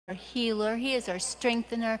healer. He is our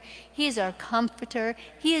strengthener. He is our comforter.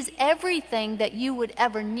 He is everything that you would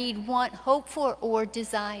ever need, want, hope for, or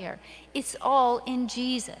desire. It's all in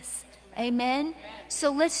Jesus. Amen?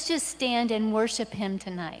 So let's just stand and worship him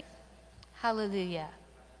tonight. Hallelujah.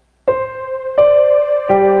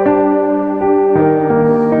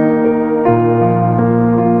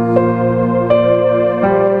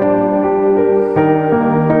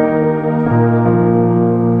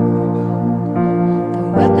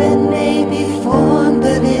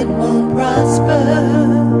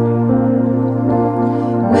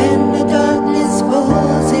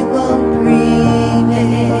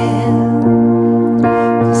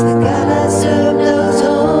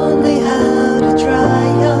 Try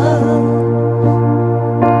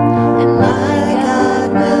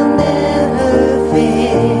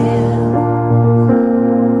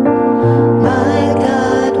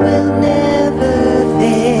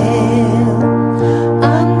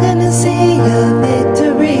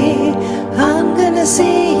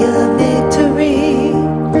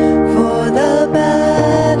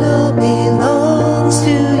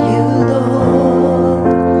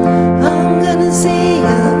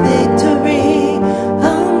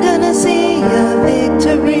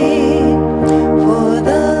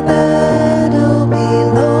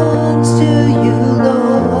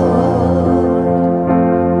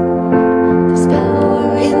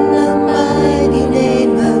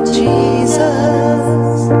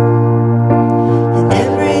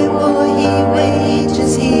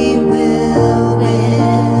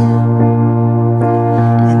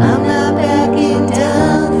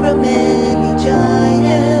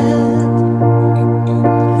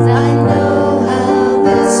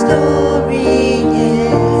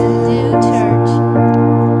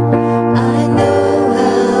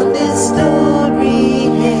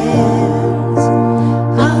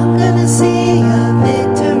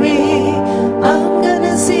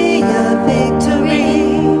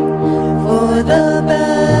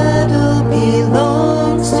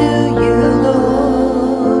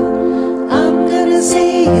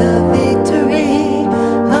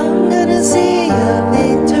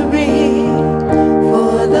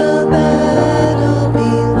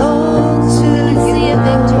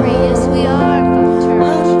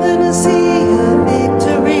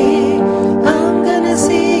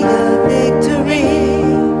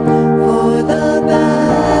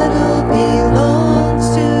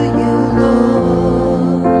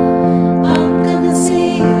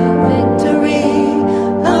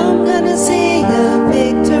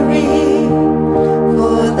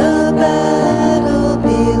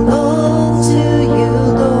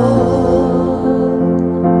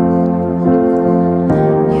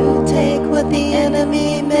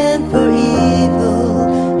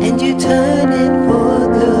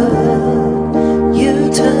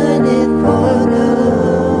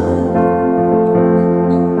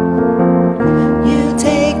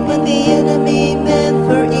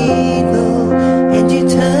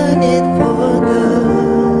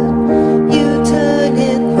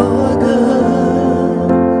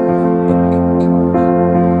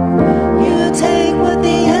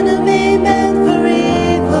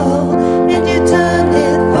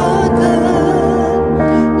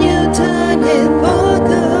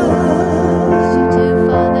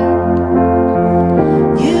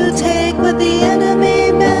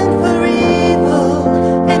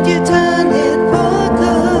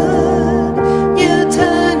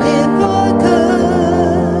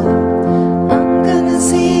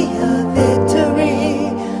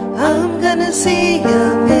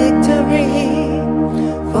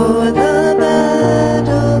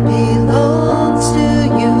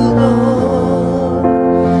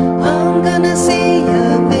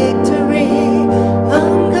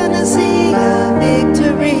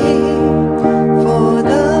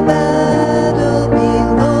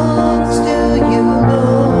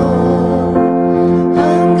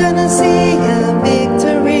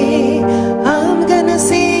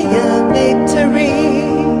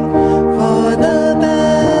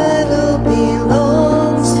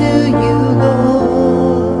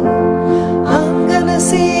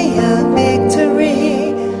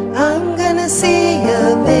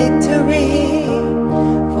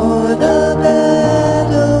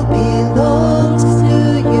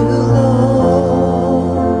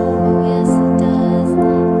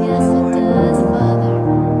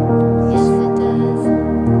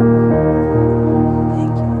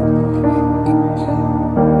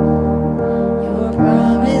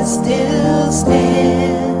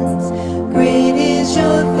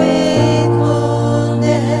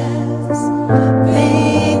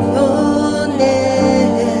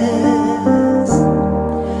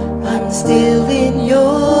still in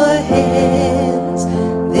your hands.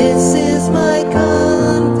 This is my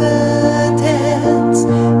confidence.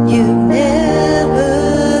 You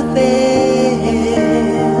never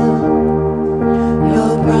fail.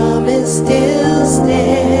 Your promise still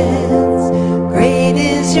stands. Great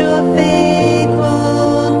is your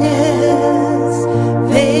faithfulness.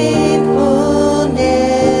 Faithfulness.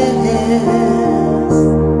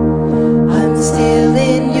 I'm still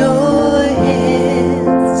in your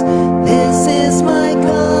hands. This is my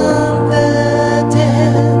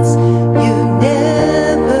confidence. You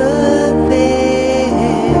never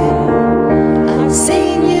fail. I've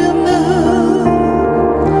seen you move.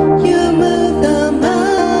 You move the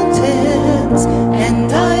mountains,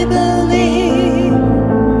 and I believe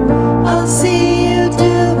I'll see you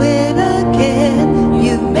do it again.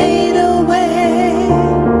 You made a way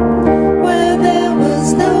where there was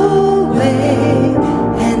no way,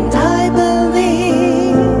 and I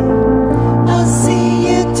believe I'll see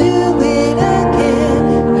you do it again.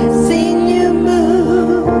 I've seen you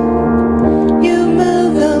move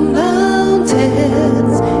the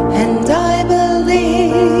mountains, and I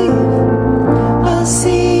believe I'll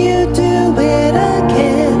see you do it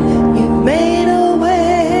again. You made a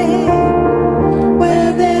way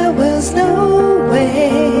where there was no way,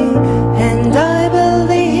 and I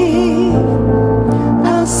believe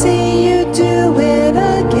I'll see you do it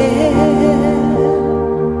again.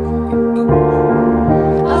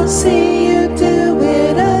 I'll see you do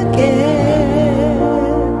it again.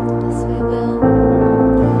 Yes, we will.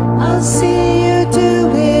 I'll see you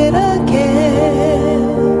do it again.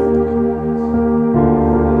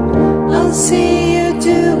 I'll see you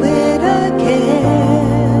do it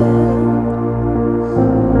again.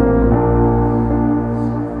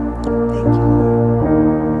 Thank you, Lord.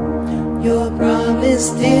 Your promise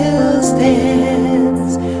still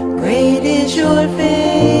stands. Great is your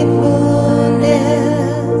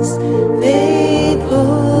faithfulness.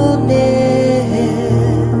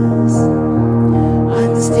 Faithfulness.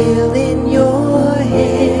 I'm still in your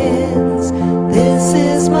hands. This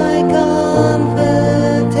is my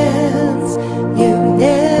confidence. You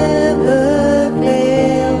never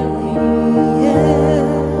fail me.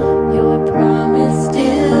 Your promise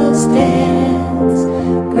still stands.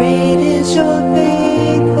 Great is your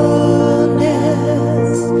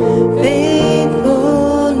faithfulness.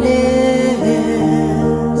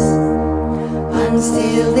 Faithfulness. I'm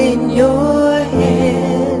still in your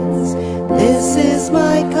hands. This is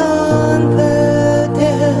my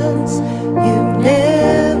confidence. You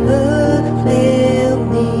never fail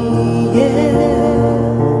me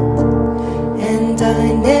yet, and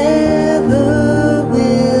I never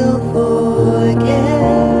will forget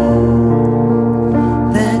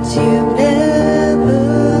that you never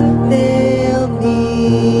failed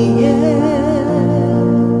me yet.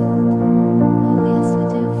 Oh, yes, we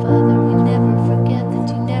do, Father. We never forget that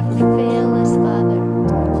you never fail us, Father.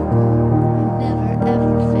 You never,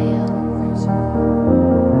 ever fail.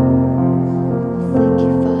 Thank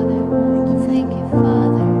you, Father. Thank you,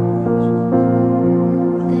 Father.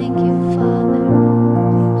 Thank you, Father.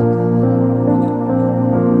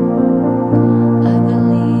 I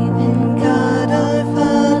believe in God our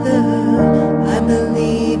Father, I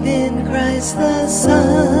believe in Christ the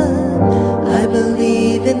Son, I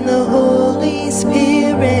believe in the Holy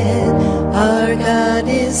Spirit. Our God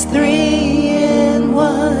is three in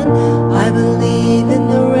one. I believe in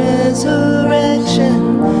the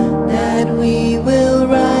resurrection, that we will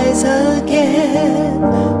rise again.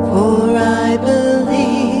 For I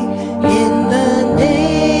believe in the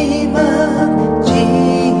name of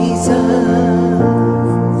Jesus.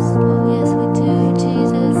 Oh, yes, we do,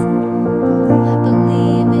 Jesus. I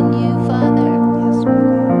believe in you, Father.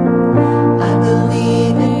 I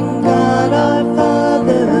believe in God our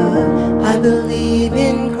Father. I believe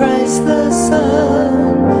in Christ the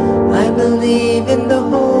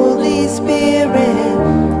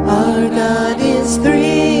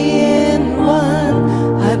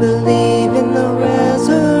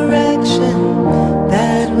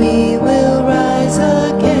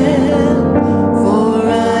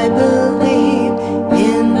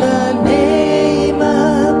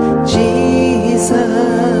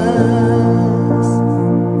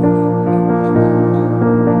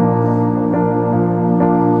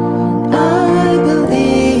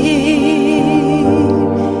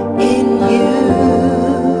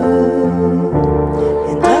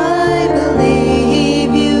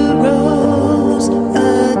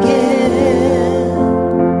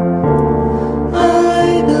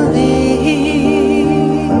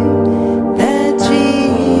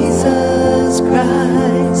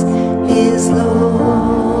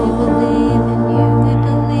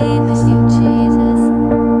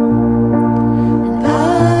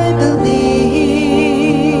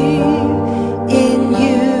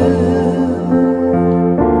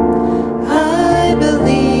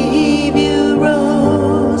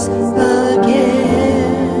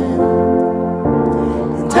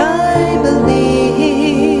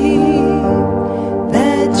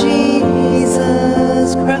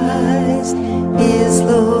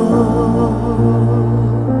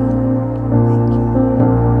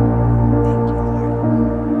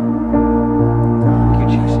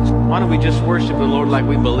like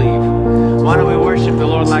we believe? Why don't we worship the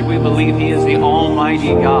Lord like we believe He is the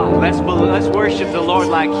Almighty God? Let's worship the Lord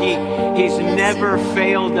like He's never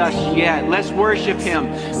failed us yet. Let's worship Him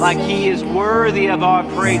like He is worthy of our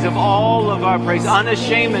praise, of all of our praise,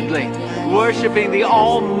 unashamedly. Worshiping the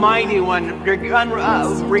Almighty One,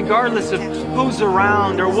 regardless of who's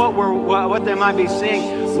around or what they might be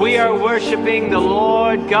seeing. We are worshiping the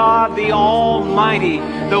Lord God, the Almighty,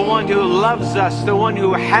 the one who loves us, the one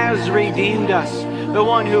who has redeemed us, the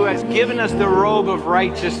one who has given us the robe of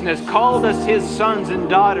righteousness, called us His sons and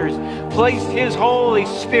daughters, placed His Holy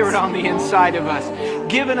Spirit on the inside of us,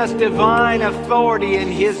 given us divine authority in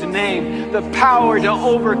His name, the power to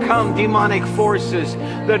overcome demonic forces,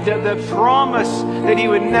 the promise that He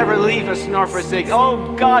would never leave us nor forsake.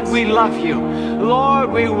 Oh God, we love You.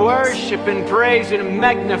 Lord, we worship and praise and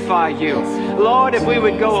magnify You. Lord, if we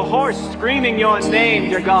would go hoarse screaming Your name,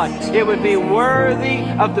 dear God, it would be worthy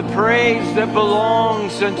of the praise that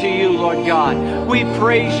belongs unto You, Lord God. We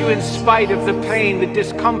praise You in spite of the pain, the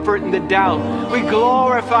discomfort, and the doubt. We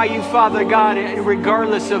glorify You, Father God,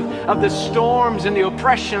 regardless of the storms and the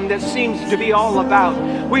oppression that seems to be all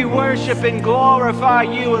about. We worship and glorify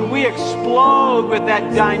You, and we explode with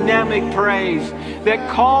that dynamic praise that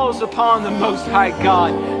calls upon the Most High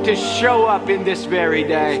God to show up in this very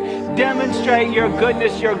day. Demonstrate Your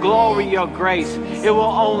goodness, Your glory, Your grace. It will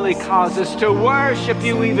only cause us to worship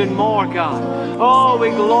You even more, God. Oh, we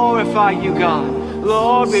glorify You, God.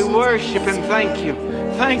 Lord, we worship and thank You.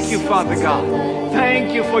 Thank You, Father God.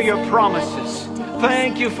 Thank You for Your promises.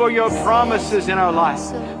 Thank You for Your promises in our life.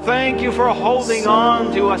 Thank You for holding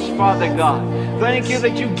on to us, Father God. Thank You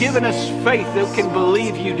that You've given us faith that can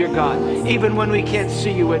believe You, dear God, even when we can't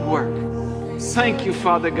see You at work. Thank You,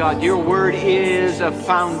 Father God. Your word is a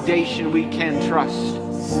foundation we can trust.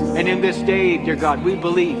 And in this day, dear God, we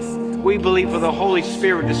believe. We believe for the Holy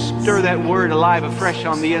Spirit to stir that word alive afresh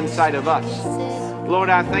on the inside of us. Lord,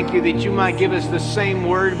 I thank You that You might give us the same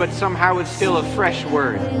word, but somehow it's still a fresh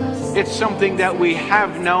word. It's something that we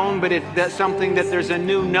have known, but that's something that there's a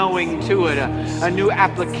new knowing to it, a new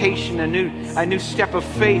application, a new step of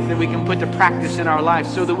faith that we can put to practice in our life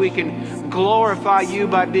so that we can glorify You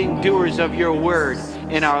by being doers of Your word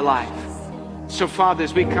in our life. So, Father,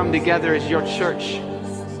 as we come together as Your church,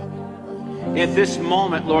 in this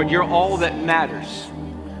moment, Lord, You're all that matters.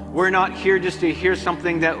 We're not here just to hear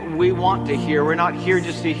something that we want to hear. We're not here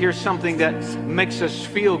just to hear something that makes us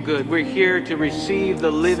feel good. We're here to receive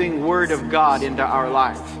the living Word of God into our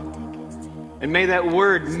life. And may that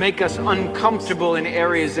Word make us uncomfortable in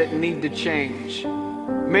areas that need to change.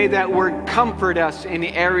 May that Word comfort us in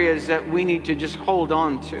the areas that we need to just hold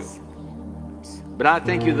on to. But I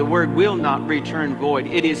thank You, the Word will not return void.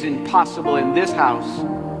 It is impossible in this house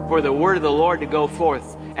for the Word of the Lord to go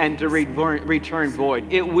forth and to return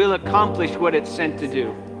void. It will accomplish what it's sent to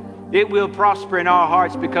do. It will prosper in our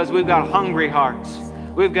hearts because we've got hungry hearts.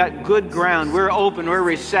 We've got good ground. We're open. We're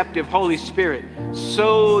receptive. Holy Spirit,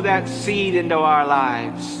 sow that seed into our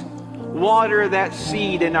lives. Water that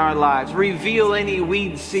seed in our lives. Reveal any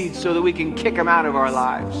weed seeds so that we can kick them out of our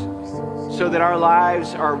lives. So that our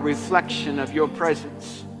lives are a reflection of Your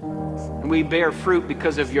presence. And we bear fruit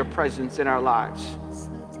because of Your presence in our lives.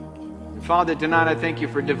 Father, tonight I thank You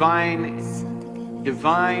for divine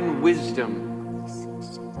wisdom.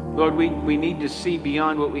 Lord, we need to see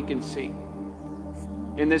beyond what we can see.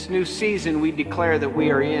 In this new season we declare that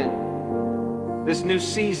we are in. This new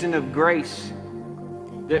season of grace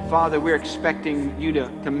that, Father, we're expecting You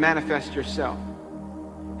to manifest Yourself.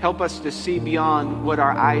 Help us to see beyond what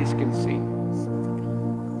our eyes can see.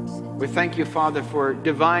 We thank You, Father, for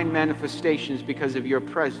divine manifestations because of Your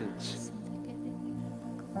presence.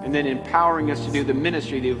 And then empowering us to do the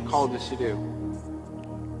ministry that You've called us to do.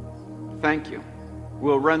 Thank You.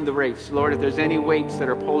 We'll run the race. Lord, if there's any weights that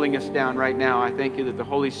are pulling us down right now, I thank You that the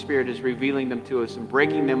Holy Spirit is revealing them to us and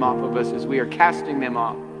breaking them off of us as we are casting them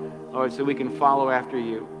off, Lord, so we can follow after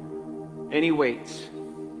You. Any weights,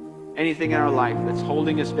 anything in our life that's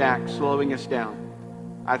holding us back, slowing us down,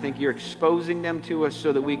 I think You're exposing them to us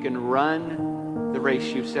so that we can run the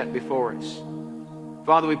race You've set before us.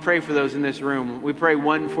 Father, we pray for those in this room. We pray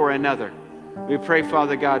one for another. We pray,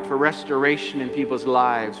 Father God, for restoration in people's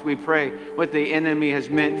lives. We pray what the enemy has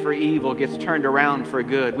meant for evil gets turned around for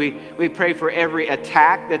good. We pray for every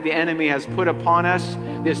attack that the enemy has put upon us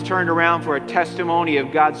that's turned around for a testimony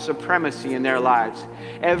of God's supremacy in their lives.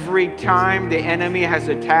 Every time the enemy has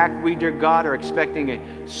attacked, we, dear God, are expecting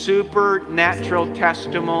a supernatural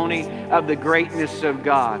testimony of the greatness of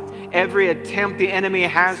God. Every attempt the enemy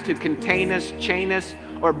has to contain us, chain us,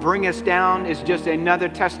 or bring us down is just another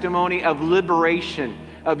testimony of liberation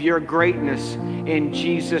of Your greatness in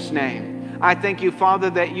Jesus' name. I thank you, Father,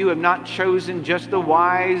 that you have not chosen just the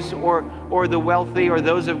wise or the wealthy or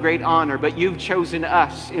those of great honor, but you've chosen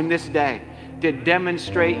us in this day to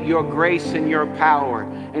demonstrate your grace and your power.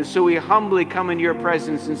 And so we humbly come into your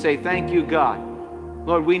presence and say, thank you, God.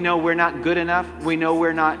 Lord, we know we're not good enough. We know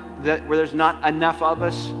where there's not enough of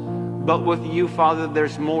us. But with you, Father,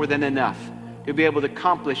 there's more than enough to be able to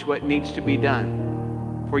accomplish what needs to be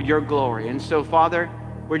done for your glory. And so, Father,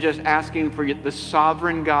 we're just asking for the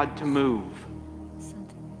sovereign God to move.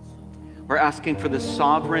 We're asking for the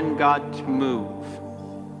sovereign God to move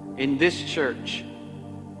in this church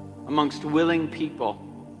amongst willing people,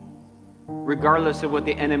 regardless of what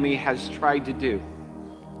the enemy has tried to do,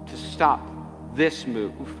 to stop this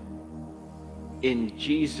move. In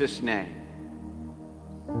Jesus' name,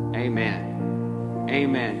 amen.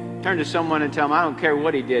 Amen. Turn to someone and tell them, I don't care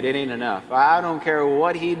what he did, it ain't enough. I don't care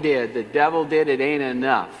what he did, the devil did, it ain't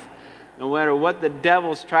enough. No matter what the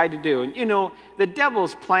devil's tried to do. And you know, the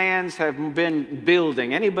devil's plans have been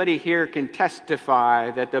building. Anybody here can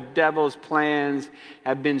testify that the devil's plans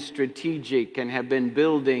have been strategic and have been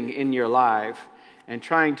building in your life and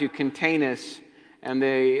trying to contain us. And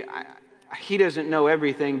he doesn't know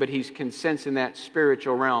everything, but he can sense in that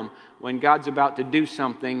spiritual realm. When God's about to do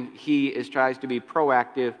something, he tries to be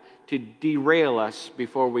proactive to derail us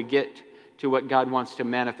before we get to what God wants to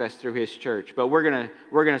manifest through his church. But we're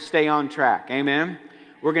gonna stay on track. Amen.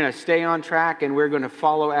 We're gonna stay on track, and we're gonna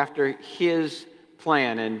follow after his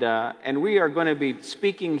plan, and we are going to be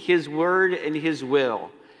speaking his word and his will.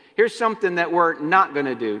 Here's something that we're not going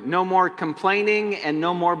to do. No more complaining and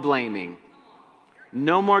no more blaming.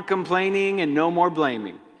 No more complaining and no more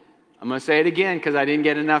blaming. I'm going to say it again because I didn't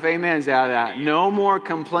get enough amens out of that. No more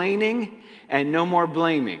complaining and no more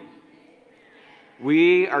blaming.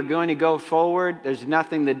 We are going to go forward. There's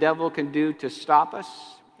nothing the devil can do to stop us,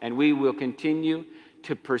 and we will continue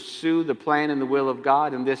to pursue the plan and the will of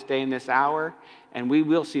God in this day and this hour, and we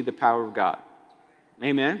will see the power of God.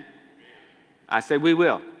 Amen? I said we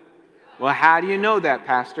will. Well, how do you know that,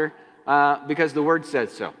 Pastor? Because the Word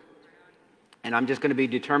says so. And I'm just going to be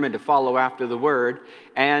determined to follow after the Word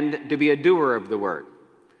and to be a doer of the Word.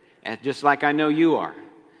 And just like I know you are,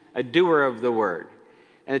 a doer of the Word.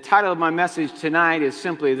 And the title of my message tonight is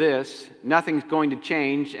simply this: nothing's going to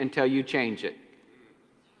change until you change it.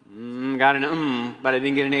 Got an but I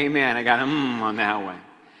didn't get an amen. I got an on that one.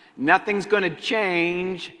 Nothing's going to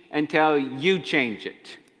change until you change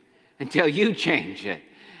it. Until you change it.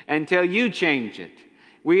 Until you change it.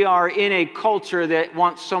 We are in a culture that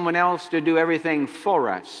wants someone else to do everything for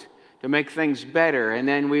us, to make things better, and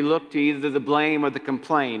then we look to either the blame or the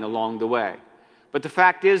complain along the way. But the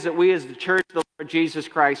fact is that we as the church of the Lord Jesus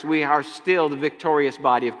Christ, we are still the victorious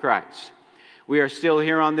body of Christ. We are still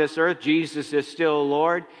here on this earth. Jesus is still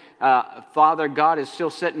Lord. Father God is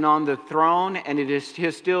still sitting on the throne, and it is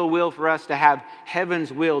his still will for us to have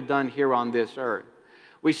heaven's will done here on this earth.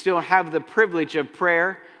 We still have the privilege of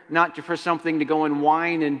prayer, not for something to go and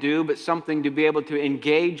whine and do, but something to be able to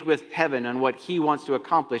engage with heaven on what he wants to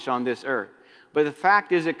accomplish on this earth. But the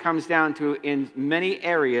fact is, it comes down to, in many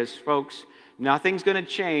areas, folks, nothing's going to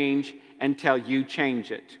change until you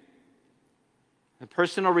change it. The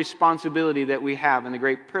personal responsibility that we have and the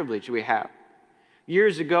great privilege we have.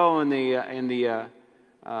 Years ago in the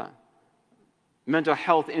mental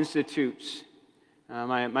health institutes,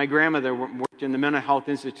 my grandmother worked in the mental health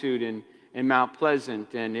institute in Mount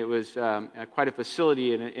Pleasant, and it was quite a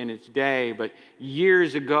facility in its day. But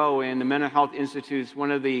years ago in the mental health institutes,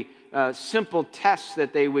 one of the simple tests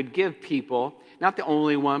that they would give people, not the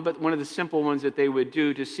only one, but one of the simple ones that they would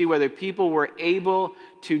do to see whether people were able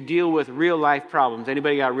to deal with real life problems.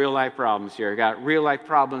 Anybody got real life problems here? Got real life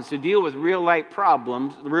problems. To deal with real life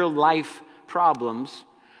problems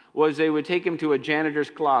was they would take them to a janitor's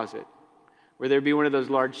closet, where there'd be one of those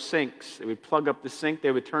large sinks. They would plug up the sink.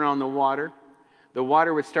 They would turn on the water. The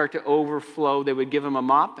water would start to overflow. They would give them a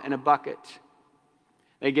mop and a bucket.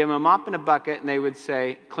 They'd give them a mop and a bucket, and they would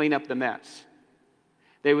say, clean up the mess.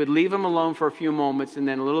 They would leave them alone for a few moments, and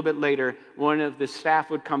then a little bit later, one of the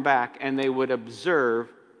staff would come back, and they would observe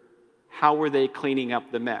how were they cleaning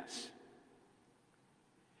up the mess.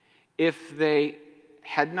 If they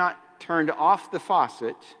had not turned off the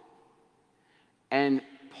faucet and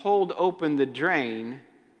pulled open the drain,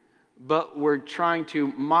 but were trying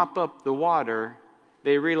to mop up the water,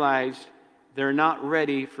 they realized they're not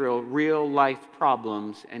ready for real life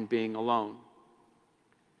problems and being alone.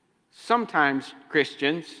 Sometimes,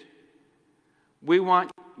 Christians, we want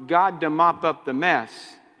God to mop up the mess,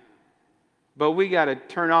 but we got to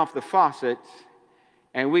turn off the faucets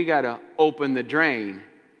and we got to open the drain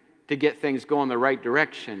to get things going the right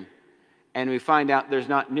direction. and we find out there's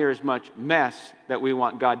not near as much mess that we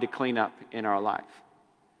want God to clean up in our life.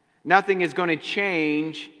 Nothing is going to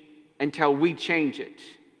change until we change it.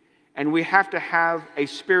 And we have to have a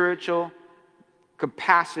spiritual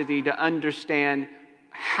capacity to understand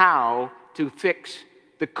how to fix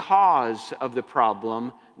the cause of the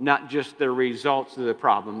problem, not just the results of the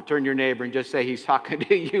problem. Turn to your neighbor and just say, he's talking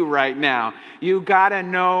to you right now. You got to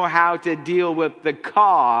know how to deal with the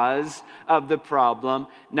cause of the problem,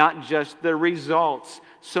 not just the results.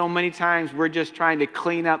 So many times we're just trying to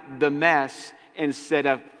clean up the mess instead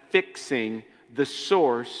of fixing the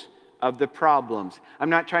source of the problems. I'm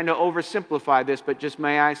not trying to oversimplify this, but just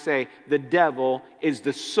may I say, the devil is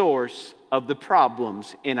the source of the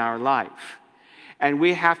problems in our life. And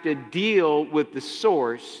we have to deal with the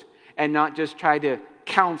source and not just try to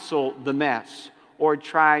counsel the mess or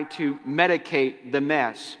try to medicate the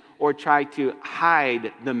mess or try to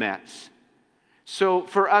hide the mess. So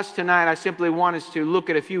for us tonight, I simply want us to look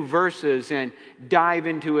at a few verses and dive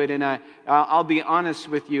into it. And I'll be honest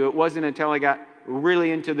with you, it wasn't until I got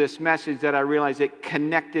really into this message that I realized it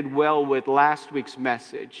connected well with last week's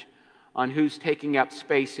message on who's taking up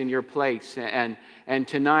space in your place. And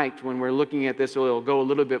tonight, when we're looking at this, we'll go a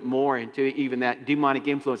little bit more into even that demonic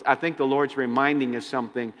influence. I think the Lord's reminding us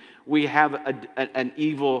something. We have an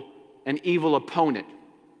evil opponent.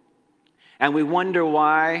 And we wonder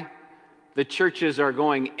why the churches are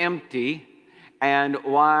going empty and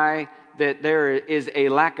why that there is a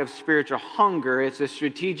lack of spiritual hunger. It's a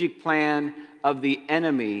strategic plan of the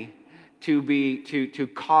enemy to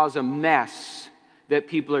cause a mess that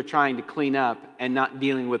people are trying to clean up and not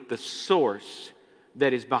dealing with the source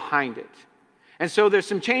that is behind it. And so there's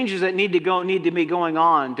some changes that need to be going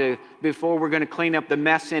on before we're going to clean up the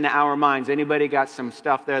mess in our minds. Anybody got some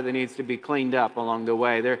stuff there that needs to be cleaned up along the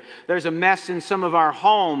way? There's a mess in some of our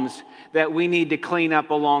homes that we need to clean up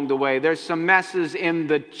along the way. There's some messes in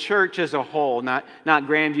the church as a whole. Not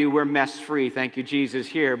Grandview, we're mess-free, thank you Jesus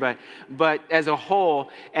here, but as a whole.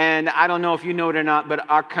 And I don't know if you know it or not, but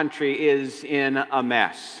our country is in a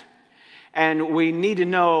mess. And we need to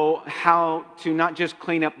know how to not just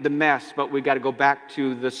clean up the mess, but we've got to go back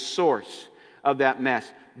to the source of that mess.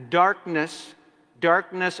 Darkness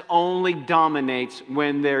only dominates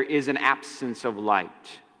when there is an absence of light.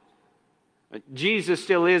 Jesus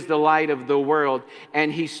still is the light of the world,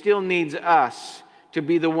 and he still needs us to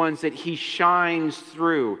be the ones that he shines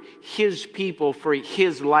through, his people, for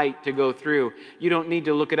his light to go through. You don't need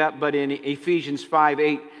to look it up, but in Ephesians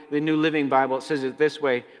 5:8, the New Living Bible, it says it this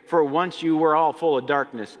way: for once you were all full of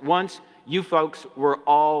darkness. Once you folks were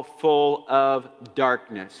all full of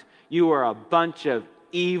darkness. You were a bunch of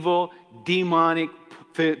evil, demonic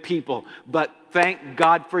people. But thank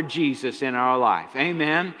God for Jesus in our life.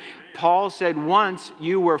 Amen. Paul said once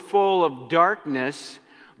you were full of darkness,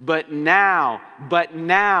 but now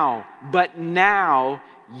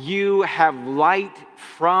you have light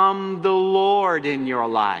from the Lord in your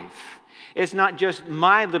life. It's not just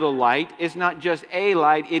my little light. It's not just a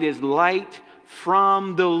light. It is light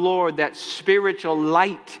from the Lord. That spiritual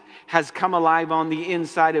light has come alive on the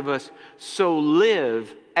inside of us. So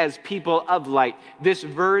live as people of light. This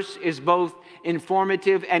verse is both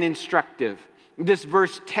informative and instructive. This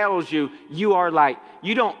verse tells you you are light.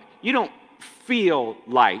 You don't feel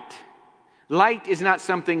light. Light is not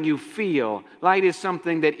something you feel. Light is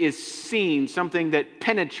something that is seen, something that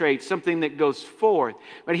penetrates, something that goes forth.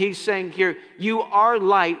 But he's saying here, you are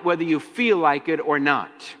light whether you feel like it or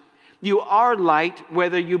not. You are light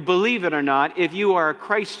whether you believe it or not. If you are a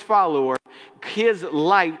Christ follower, his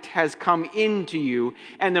light has come into you.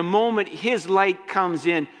 And the moment his light comes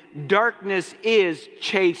in, darkness is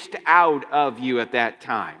chased out of you at that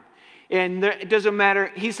time. And it doesn't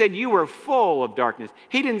matter. He said you were full of darkness.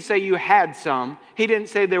 He didn't say you had some. He didn't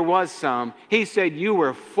say there was some. He said you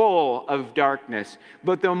were full of darkness.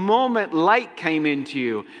 But the moment light came into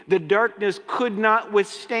you, the darkness could not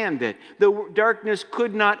withstand it. The darkness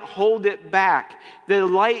could not hold it back. The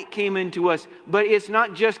light came into us. But it's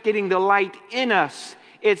not just getting the light in us.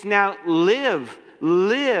 It's now live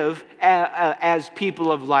as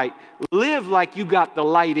people of light. Live like you got the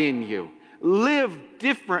light in you. Live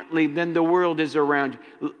differently than the world is around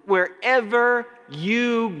you. Wherever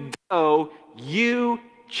you go, you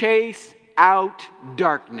chase out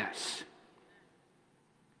darkness.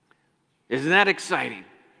 Isn't that exciting?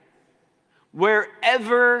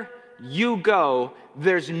 Wherever you go,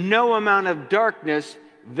 there's no amount of darkness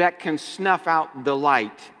that can snuff out the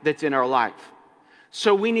light that's in our life.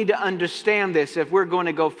 So we need to understand this if we're going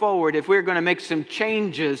to go forward, if we're going to make some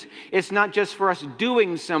changes. It's not just for us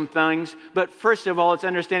doing some things, but first of all, it's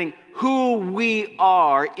understanding who we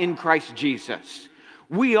are in Christ Jesus.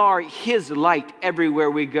 We are His light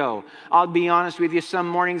everywhere we go. I'll be honest with you, some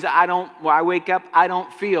mornings when I wake up, I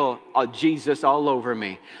don't feel Jesus all over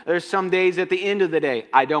me. There's some days at the end of the day,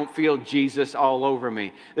 I don't feel Jesus all over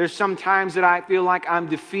me. There's some times that I feel like I'm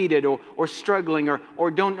defeated or struggling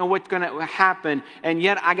or don't know what's going to happen. And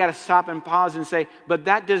yet I got to stop and pause and say, but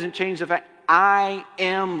that doesn't change the fact I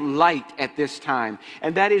am light at this time.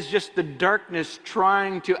 And that is just the darkness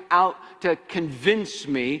trying to convince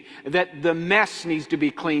me that the mess needs to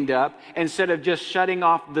be cleaned up instead of just shutting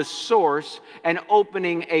off the source and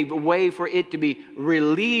opening a way for it to be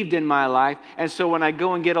relieved in my life. And so when I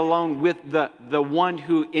go and get alone with the one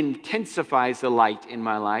who intensifies the light in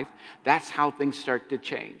my life, that's how things start to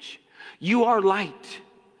change. You are light.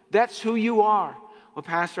 That's who you are. Well,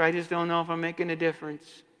 Pastor, I just don't know if I'm making a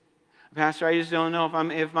difference. Pastor, I just don't know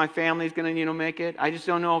if my family's going to, make it. I just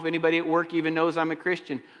don't know if anybody at work even knows I'm a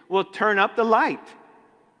Christian. Well, turn up the light.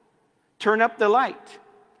 Turn up the light.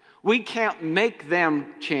 We can't make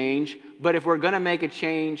them change, but if we're going to make a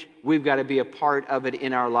change, we've got to be a part of it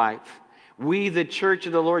in our life. We, the church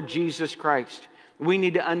of the Lord Jesus Christ, we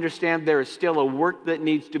need to understand there is still a work that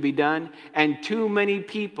needs to be done, and too many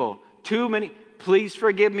people, please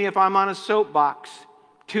forgive me if I'm on a soapbox,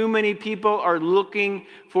 too many people are looking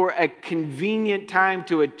for a convenient time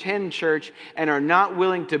to attend church and are not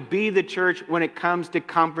willing to be the church when it comes to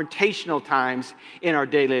confrontational times in our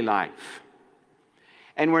daily life.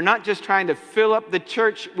 And we're not just trying to fill up the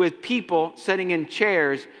church with people sitting in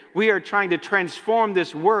chairs. We are trying to transform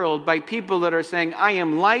this world by people that are saying, I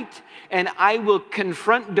am light and I will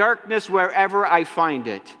confront darkness wherever I find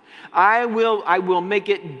it. I will make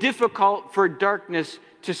it difficult for darkness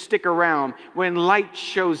to stick around when light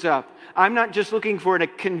shows up. I'm not just looking for a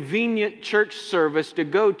convenient church service to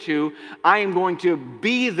go to. I am going to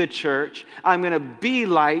be the church. I'm going to be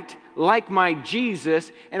light like my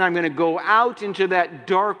Jesus, and I'm going to go out into that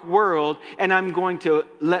dark world, and I'm going to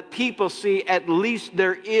let people see at least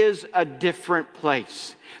there is a different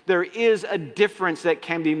place. There is a difference that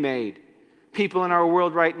can be made. People in our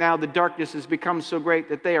world right now, the darkness has become so great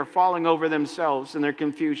that they are falling over themselves in their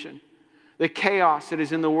confusion. The chaos that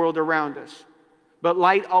is in the world around us. But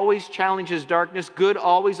light always challenges darkness. Good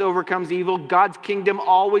always overcomes evil. God's kingdom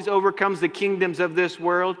always overcomes the kingdoms of this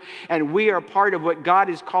world. And we are part of what God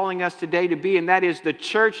is calling us today to be, and that is the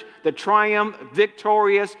church, the triumph,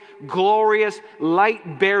 victorious, glorious,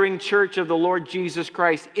 light-bearing church of the Lord Jesus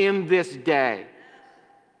Christ in this day.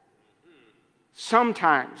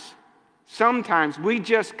 Sometimes we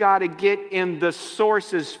just got to get in the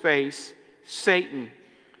source's face, Satan.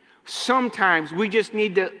 Sometimes we just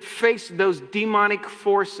need to face those demonic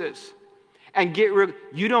forces and get rid.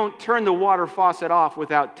 You don't turn the water faucet off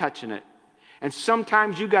without touching it. And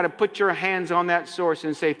sometimes you got to put your hands on that source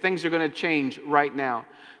and say things are going to change right now.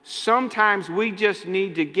 Sometimes we just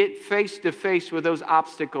need to get face to face with those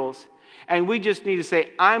obstacles. And we just need to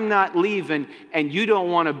say, I'm not leaving, and you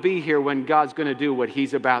don't want to be here when God's going to do what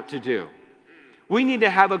He's about to do. We need to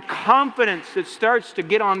have a confidence that starts to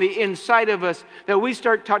get on the inside of us, that we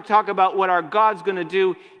start to talk about what our God's going to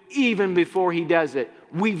do even before He does it.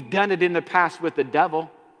 We've done it in the past with the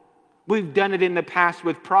devil. We've done it in the past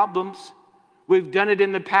with problems. We've done it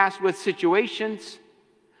in the past with situations.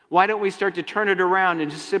 Why don't we start to turn it around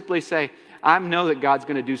and just simply say, I know that God's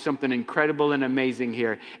going to do something incredible and amazing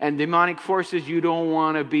here. And demonic forces, you don't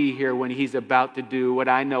want to be here when He's about to do what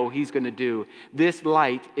I know He's going to do. This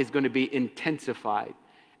light is going to be intensified,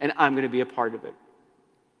 and I'm going to be a part of it.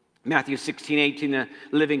 Matthew 16:18, the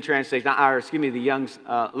Living Translation, the Young's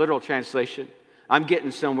literal translation. I'm getting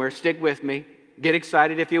somewhere. Stick with me. Get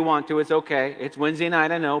excited if you want to. It's okay. It's Wednesday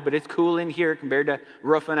night, I know, but it's cool in here compared to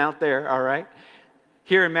roughin' out there, all right?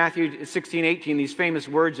 Here in Matthew 16:18, these famous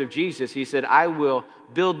words of Jesus, He said, I will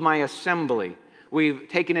build my assembly. We've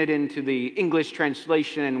taken it into the English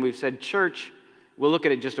translation and we've said church. We'll look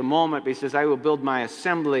at it in just a moment, but He says, I will build my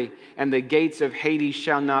assembly and the gates of Hades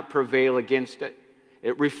shall not prevail against it.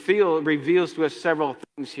 It reveals to us several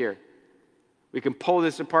things here. We can pull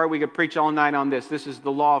this apart. We could preach all night on this. This is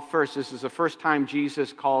the law of first. This is the first time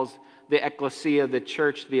Jesus calls the ecclesia, the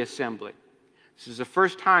church, the assembly. This is the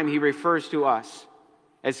first time He refers to us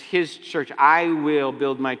as His church. I will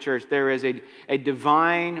build my church. There is a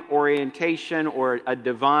divine orientation or a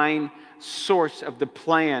divine source of the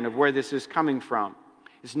plan of where this is coming from.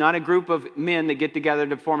 It's not a group of men that get together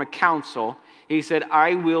to form a council. He said,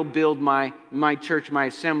 I will build my church, my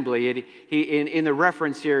assembly. In the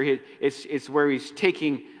reference here, it's where He's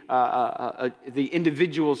taking the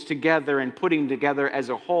individuals together and putting together as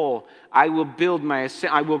a whole. I will build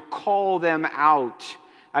I will call them out.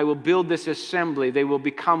 I will build this assembly. They will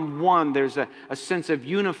become one. There's a sense of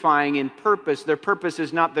unifying in purpose. Their purpose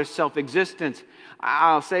is not their self-existence.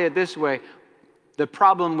 I'll say it this way. The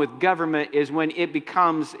problem with government is when it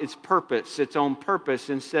becomes its purpose, its own purpose,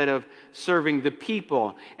 instead of serving the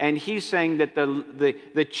people. And he's saying that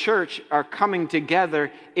the church are coming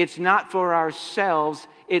together. It's not for ourselves.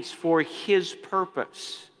 It's for his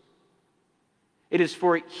purpose. It is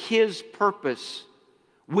for his purpose.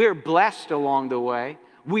 We're blessed along the way.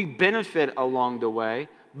 We benefit along the way.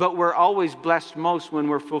 But we're always blessed most when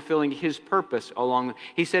we're fulfilling his purpose along.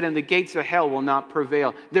 He said, and the gates of hell will not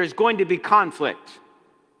prevail. There's going to be conflict.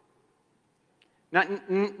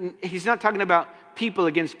 He's not talking about people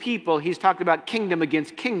against people. He's talking about kingdom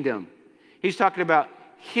against kingdom. He's talking about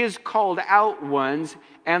his called out ones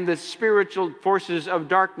and the spiritual forces of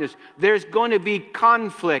darkness. There's going to be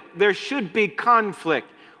conflict. There should be conflict.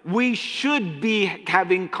 We should be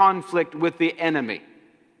having conflict with the enemy.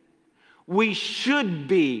 We should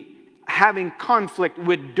be having conflict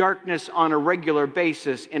with darkness on a regular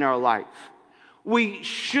basis in our life. We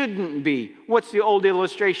shouldn't be. What's the old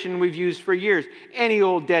illustration we've used for years? Any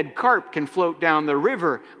old dead carp can float down the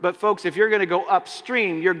river. But folks, if you're going to go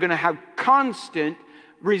upstream, you're going to have constant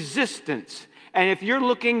resistance. And if you're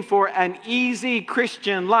looking for an easy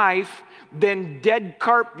Christian life, then dead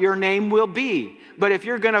carp your name will be. But if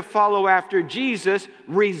you're going to follow after Jesus,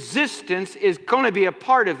 resistance is going to be a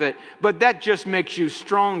part of it. But that just makes you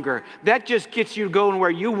stronger. That just gets you going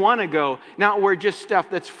where you want to go, not where just stuff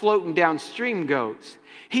that's floating downstream goes.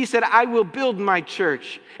 He said, I will build my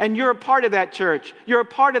church. And you're a part of that church. You're a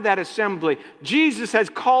part of that assembly. Jesus has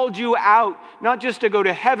called you out, not just to go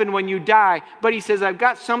to heaven when you die, but he says, I've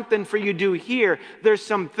got something for you to do here. There's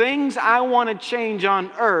some things I want to change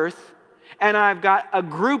on earth. And I've got a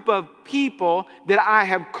group of people that I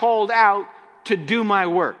have called out to do my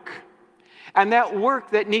work. And that work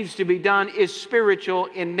that needs to be done is spiritual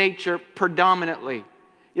in nature predominantly.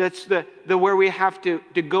 That's the where we have to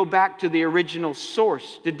go back to the original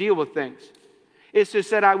source to deal with things. It's just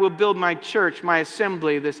that I will build my church, my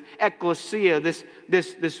assembly, this ecclesia,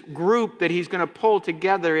 this group that he's going to pull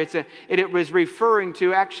together. It was referring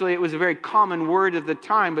to, actually, it was a very common word of the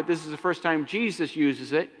time, but this is the first time Jesus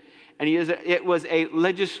uses it. And it was a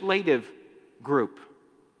legislative group.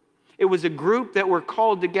 It was a group that were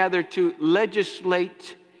called together to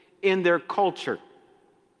legislate in their culture.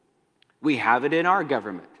 We have it in our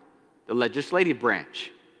government, the legislative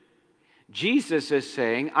branch. Jesus is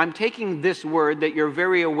saying, I'm taking this word that you're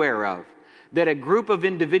very aware of, that a group of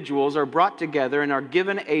individuals are brought together and are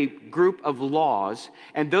given a group of laws,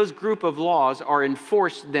 and those group of laws are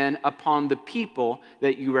enforced then upon the people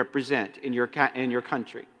that you represent in your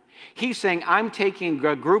country. He's saying, I'm taking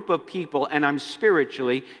a group of people and I'm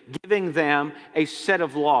spiritually giving them a set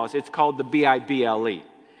of laws. It's called the Bible.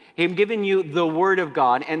 I'm giving you the Word of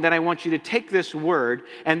God, and then I want you to take this Word,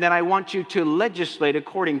 and then I want you to legislate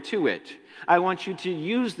according to it. I want you to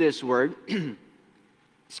use this Word,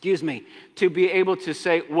 to be able to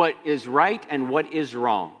say what is right and what is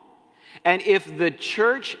wrong. And if the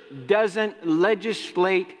church doesn't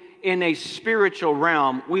legislate in a spiritual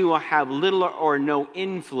realm, we will have little or no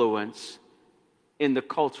influence in the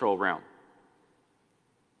cultural realm.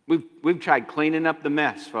 We've tried cleaning up the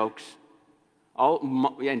mess, folks.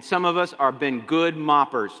 And some of us have been good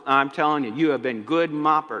moppers. I'm telling you, you have been good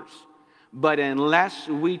moppers. But unless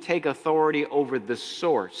we take authority over the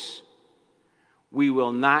source, we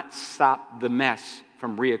will not stop the mess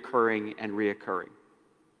from reoccurring and reoccurring.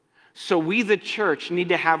 So we, the church, need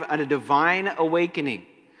to have a divine awakening.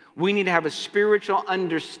 We need to have a spiritual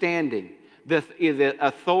understanding, the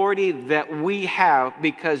authority that we have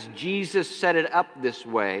because Jesus set it up this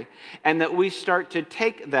way, and that we start to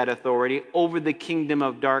take that authority over the kingdom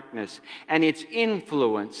of darkness and its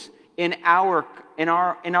influence in our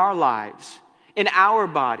lives, in our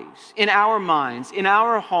bodies, in our minds, in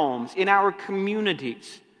our homes, in our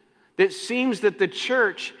communities. That seems that the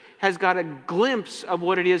church has got a glimpse of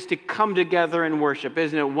what it is to come together and worship.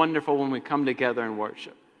 Isn't it wonderful when we come together and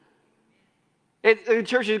worship? The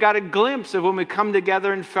church has got a glimpse of when we come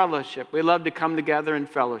together in fellowship. We love to come together in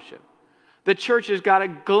fellowship. The church has got a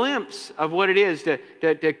glimpse of what it is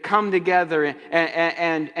to come together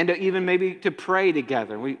and to even maybe to pray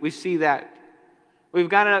together. We see that. We've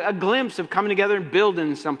got a glimpse of coming together and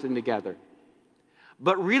building something together.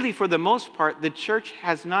 But really, for the most part, the church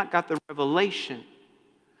has not got the revelation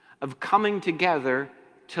of coming together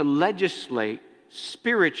to legislate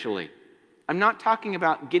spiritually. I'm not talking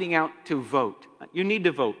about getting out to vote. You need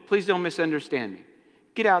to vote. Please don't misunderstand me.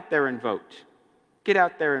 Get out there and vote. Get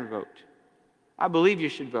out there and vote. I believe you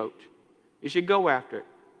should vote. You should go after it.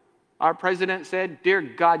 Our president said, "Dear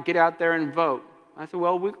God, get out there and vote." I said,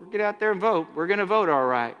 well, we get out there and vote. We're going to vote all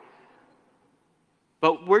right.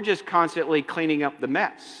 But we're just constantly cleaning up the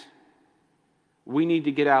mess. We need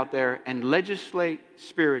to get out there and legislate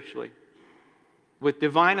spiritually with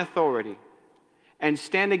divine authority and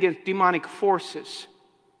stand against demonic forces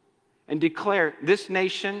and declare this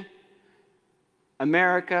nation,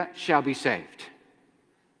 America, shall be saved.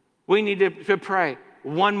 We need to pray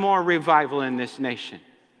one more revival in this nation.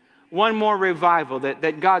 One more revival,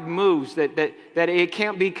 that God moves, that it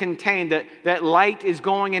can't be contained, that light is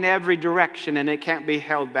going in every direction and it can't be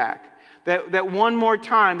held back. That one more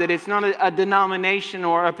time, that it's not a denomination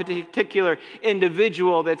or a particular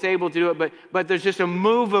individual that's able to do it, but there's just a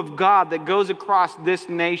move of God that goes across this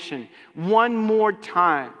nation. One more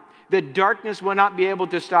time. The darkness will not be able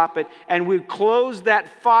to stop it. And we close that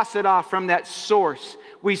faucet off from that source.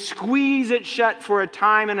 We squeeze it shut for a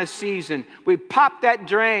time and a season. We pop that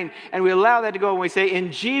drain and we allow that to go. And we say,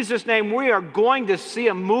 in Jesus' name, we are going to see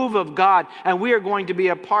a move of God and we are going to be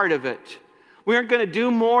a part of it. We aren't going to do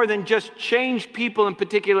more than just change people in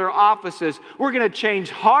particular offices. We're going to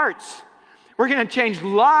change hearts. We're going to change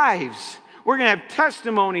lives. We're going to have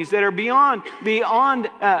testimonies that are beyond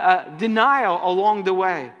denial along the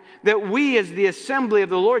way. That we as the assembly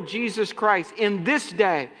of the Lord Jesus Christ in this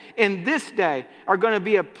day, are going to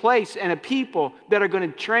be a place and a people that are going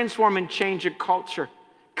to transform and change a culture.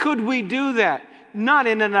 Could we do that? Not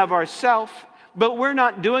in and of ourselves, but we're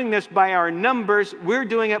not doing this by our numbers. We're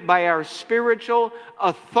doing it by our spiritual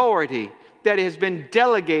authority that has been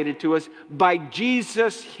delegated to us by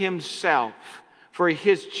Jesus himself for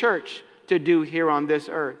his church to do here on this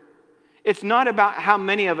earth. It's not about how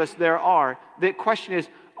many of us there are. The question is,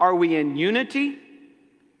 are we in unity?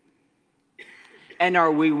 And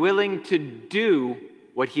are we willing to do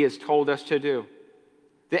what he has told us to do?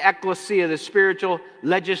 The ecclesia, the spiritual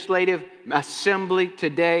legislative assembly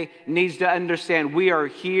today needs to understand we are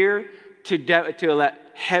here to let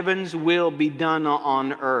heaven's will be done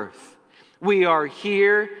on earth. We are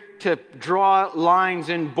here to draw lines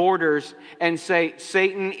and borders and say,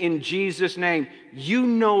 Satan, in Jesus' name, you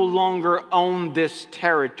no longer own this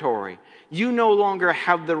territory. You no longer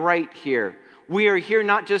have the right here. We are here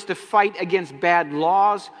not just to fight against bad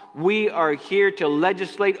laws. We are here to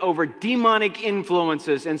legislate over demonic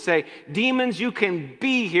influences and say, demons, you can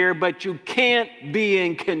be here, but you can't be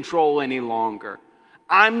in control any longer.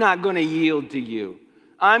 I'm not going to yield to you.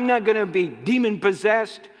 I'm not going to be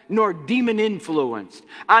demon-possessed nor demon-influenced.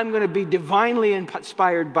 I'm going to be divinely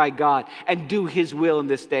inspired by God and do his will in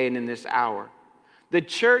this day and in this hour. The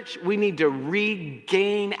church, we need to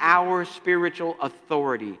regain our spiritual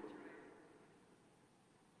authority.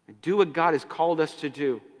 Do what God has called us to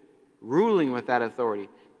do, ruling with that authority,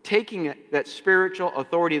 taking that spiritual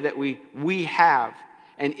authority that we have.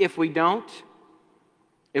 And if we don't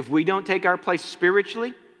take our place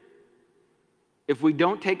spiritually,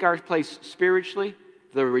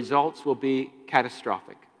 the results will be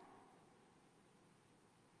catastrophic.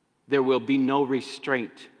 There will be no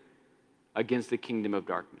restraint against the kingdom of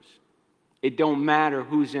darkness. It don't matter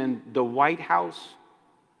who's in the White House.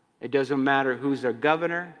 It doesn't matter who's our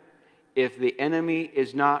governor. If the enemy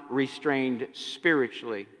is not restrained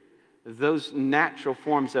spiritually, those natural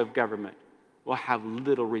forms of government will have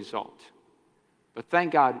little result. But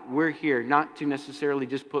thank God we're here not to necessarily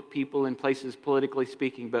just put people in places politically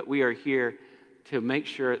speaking, but we are here to make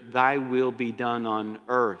sure thy will be done on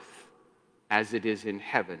earth as it is in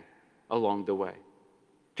heaven along the way.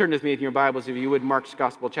 Turn with me in your Bibles, if you would, Mark's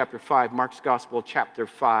Gospel, chapter 5. Mark's Gospel, chapter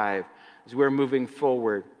 5. As we're moving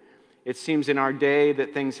forward, it seems in our day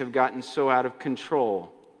that things have gotten so out of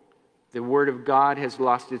control. The Word of God has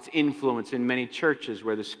lost its influence in many churches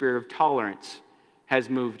where the spirit of tolerance has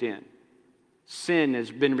moved in. Sin has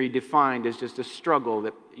been redefined as just a struggle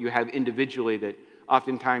that you have individually that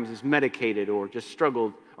oftentimes is medicated or just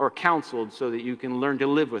struggled or counseled so that you can learn to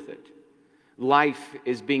live with it. Life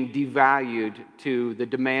is being devalued to the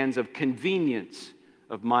demands of convenience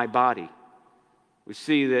of my body. We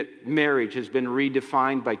see that marriage has been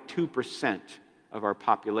redefined by 2% of our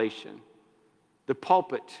population. The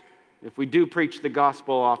pulpit, if we do preach the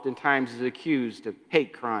gospel, oftentimes is accused of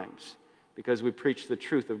hate crimes because we preach the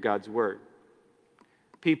truth of God's word.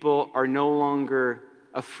 People are no longer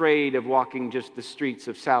afraid of walking just the streets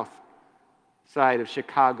of south side of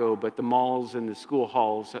Chicago, but the malls and the school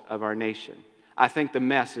halls of our nation. I think the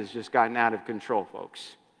mess has just gotten out of control,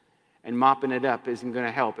 folks. And mopping it up isn't going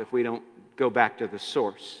to help if we don't go back to the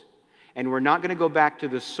source. And we're not going to go back to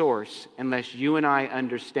the source unless you and I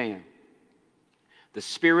understand the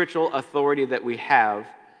spiritual authority that we have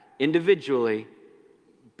individually,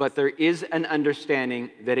 but there is an understanding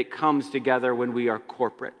that it comes together when we are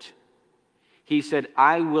corporate. He said,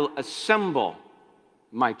 I will assemble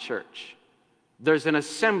my church. There's an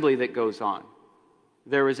assembly that goes on.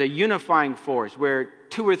 There is a unifying force where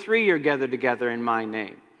 2 or 3 are gathered together in my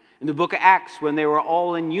name. In the book of Acts, when they were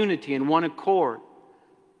all in unity in one accord,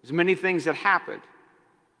 there's many things that happened.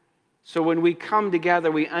 So when we come together,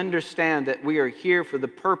 we understand that we are here for the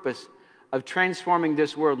purpose of transforming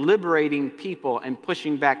this world, liberating people, and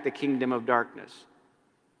pushing back the kingdom of darkness.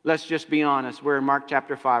 Let's just be honest. We're in Mark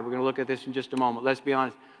chapter 5. We're going to look at this in just a moment. Let's be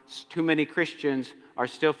honest. Too many Christians are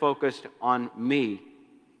still focused on me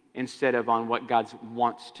instead of on what God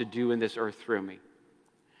wants to do in this earth through me.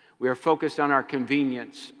 We are focused on our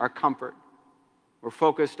convenience, our comfort. We're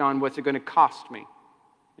focused on what's it going to cost me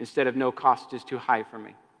instead of no cost is too high for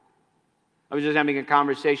me. I was just having a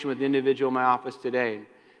conversation with an individual in my office today.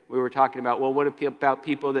 We were talking about, well, what about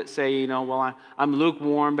people that say, well, I'm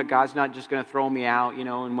lukewarm, but God's not just going to throw me out,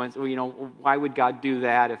 and when, why would God do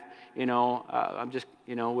that if, I'm just,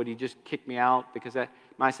 would he just kick me out? Because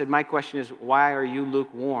I said, my question is, why are you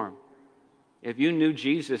lukewarm? If you knew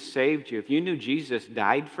Jesus saved you, if you knew Jesus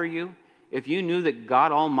died for you, if you knew that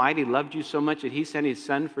God Almighty loved you so much that he sent his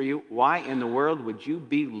son for you, why in the world would you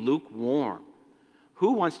be lukewarm?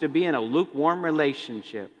 Who wants to be in a lukewarm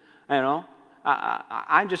relationship?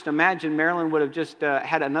 I just imagine Marilyn would have just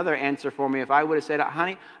had another answer for me if I would have said,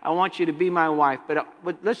 honey, I want you to be my wife, but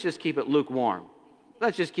let's just keep it lukewarm.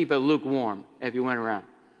 Let's just keep it lukewarm if you went around.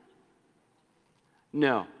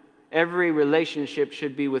 No. Every relationship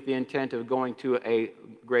should be with the intent of going to a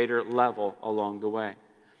greater level along the way.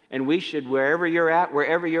 And we should, wherever you're at,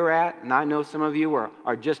 and I know some of you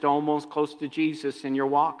are just almost close to Jesus in your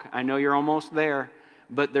walk. I know you're almost there,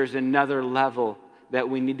 but there's another level that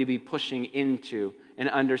we need to be pushing into and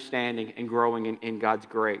understanding and growing in God's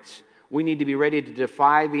grace. We need to be ready to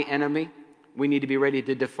defy the enemy. We need to be ready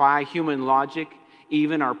to defy human logic,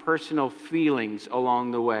 even our personal feelings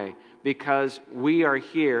along the way, because we are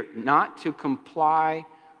here not to comply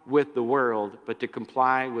with the world, but to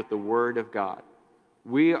comply with the Word of God.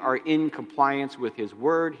 We are in compliance with His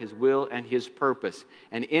Word, His will, and His purpose.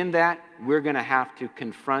 And in that, we're going to have to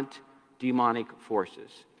confront demonic forces.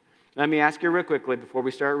 Let me ask you real quickly before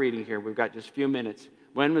we start reading here. We've got just a few minutes.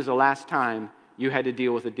 When was the last time you had to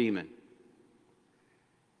deal with a demon?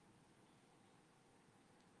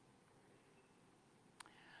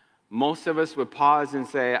 Most of us would pause and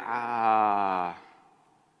say, I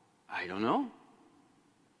don't know.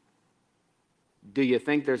 Do you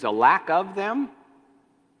think there's a lack of them?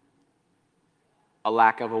 A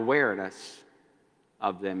lack of awareness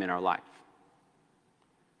of them in our life.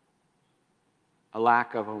 A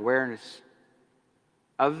lack of awareness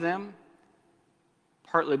of them.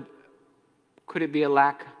 Partly, could it be a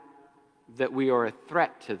lack that we are a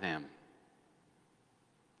threat to them?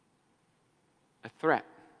 A threat.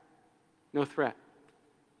 No threat.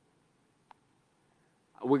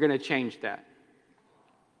 We're going to change that.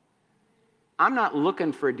 I'm not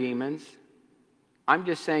looking for demons. I'm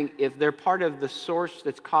just saying if they're part of the source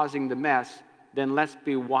that's causing the mess, then let's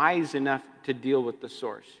be wise enough to deal with the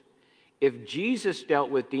source. If Jesus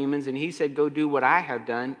dealt with demons and he said, go do what I have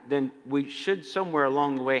done, then we should somewhere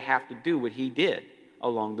along the way have to do what he did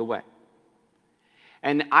along the way.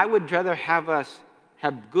 And I would rather have us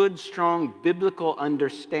have good, strong biblical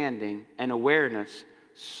understanding and awareness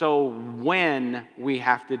so when we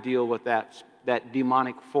have to deal with that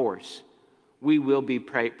demonic force, we will be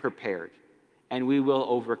prepared and we will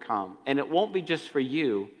overcome. And it won't be just for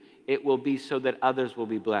you, it will be so that others will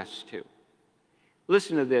be blessed too.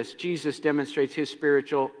 Listen to this. Jesus demonstrates his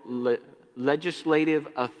spiritual legislative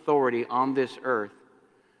authority on this earth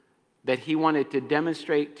that he wanted to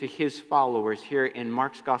demonstrate to his followers here in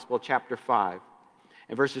Mark's Gospel chapter 5.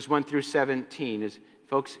 And verses 1 through 17 is,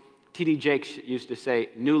 folks, T.D. Jakes used to say,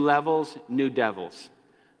 new levels, new devils.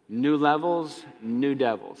 New levels, new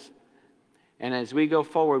devils. And as we go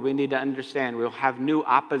forward, we need to understand we'll have new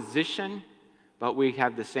opposition, but we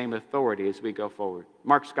have the same authority as we go forward.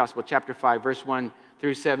 Mark's Gospel, chapter 5, verse 1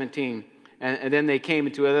 through 17. And then they came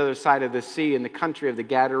into the other side of the sea in the country of the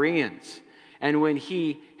Gadareans. And when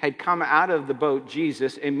he had come out of the boat,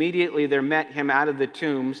 Jesus, immediately there met him out of the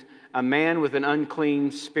tombs a man with an unclean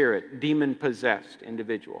spirit, demon-possessed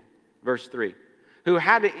individual. Verse 3. Who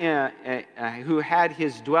had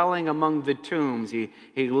his dwelling among the tombs. He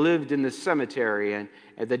lived in the cemetery and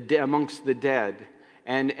amongst the dead.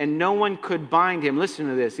 And no one could bind him. Listen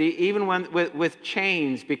to this. Even when with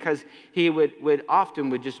chains, because he would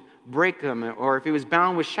often just break them. Or if he was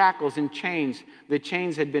bound with shackles and chains, the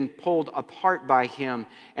chains had been pulled apart by him,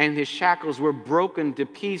 and his shackles were broken to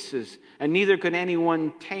pieces, and neither could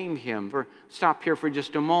anyone tame him. Stop here for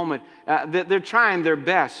just a moment. They're trying their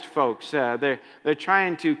best, folks. They're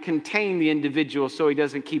trying to contain the individual so he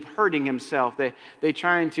doesn't keep hurting himself. They're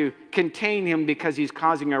trying to contain him because he's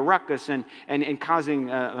causing a ruckus and causing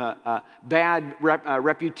a bad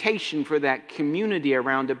reputation for that community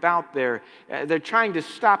around about there. They're trying to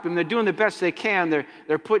stop him. They're doing the best they can.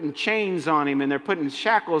 They're putting chains on him and they're putting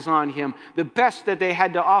shackles on him, the best that they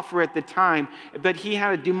had to offer at the time. But he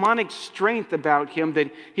had a demonic strength about him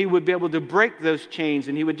that he would be able to break those chains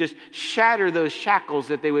and he would just shatter those shackles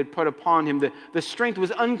that they would put upon him. The strength was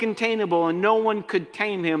uncontainable and no one could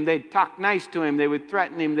tame him. They'd talk nice to him. They would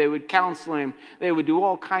threaten him. They would counsel him. They would do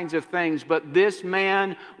all kinds of things. But this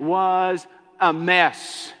man was a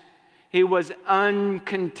mess. He was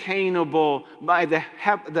uncontainable by the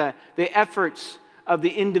efforts of the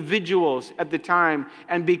individuals at the time,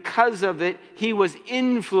 and because of it, he was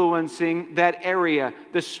influencing that area.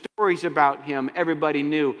 The stories about him, everybody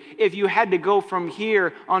knew. If you had to go from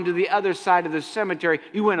here onto the other side of the cemetery,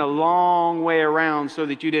 you went a long way around so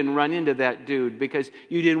that you didn't run into that dude, because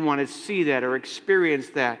you didn't want to see that or experience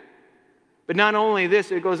that. But not only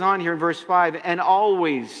this, it goes on here in verse 5, and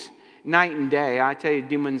always, night and day. I tell you,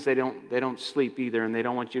 demons, they don't sleep either, and they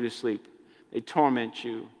don't want you to sleep. They torment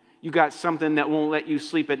you. You got something that won't let you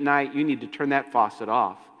sleep at night, you need to turn that faucet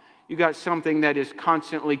off. You got something that is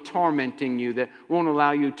constantly tormenting you, that won't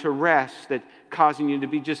allow you to rest, that's causing you to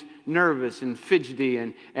be just nervous and fidgety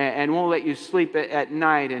and won't let you sleep at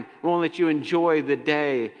night and won't let you enjoy the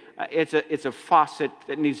day. It's a faucet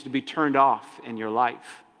that needs to be turned off in your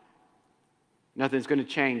life. Nothing's going to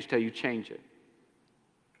change till you change it.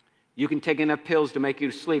 You can take enough pills to make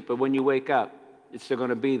you sleep, but when you wake up, it's still going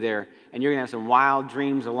to be there, and you're going to have some wild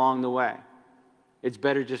dreams along the way. It's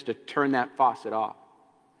better just to turn that faucet off.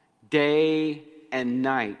 Day and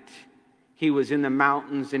night, he was in the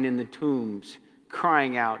mountains and in the tombs,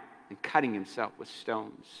 crying out and cutting himself with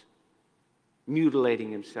stones,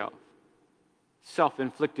 mutilating himself,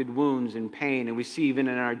 self-inflicted wounds and pain. And we see even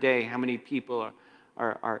in our day how many people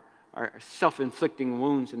are self-inflicting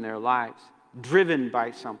wounds in their lives, driven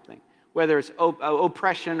by something. Whether it's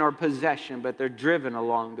oppression or possession, but they're driven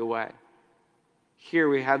along the way. Here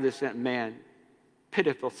we have this man,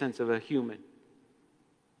 pitiful sense of a human.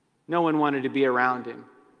 No one wanted to be around him.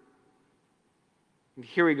 And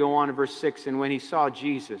here we go on in verse 6, and when he saw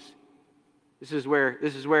Jesus, this is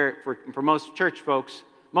where for most church folks,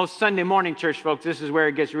 most Sunday morning church folks, this is where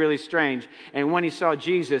it gets really strange. And when he saw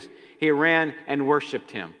Jesus, he ran and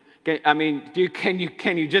worshiped him. I mean, can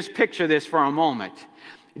you just picture this for a moment?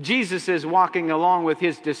 Jesus is walking along with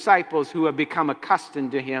his disciples who have become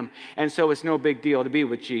accustomed to him, and so it's no big deal to be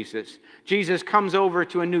with Jesus. Jesus comes over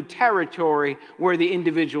to a new territory where the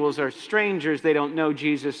individuals are strangers. They don't know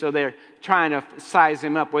Jesus, so they're trying to size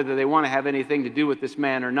him up, whether they want to have anything to do with this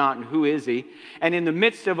man or not, and who is he. And in the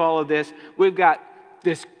midst of all of this, we've got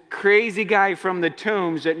this crazy guy from the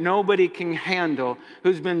tombs that nobody can handle,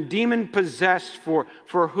 who's been demon-possessed for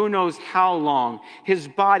who knows how long. His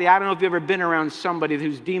body, I don't know if you've ever been around somebody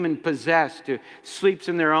who's demon-possessed, who sleeps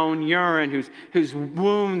in their own urine, whose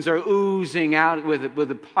wounds are oozing out with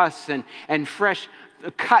the pus and fresh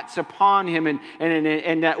cuts upon him,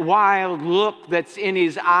 and that wild look that's in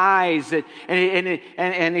his eyes, and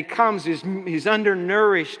it comes, he's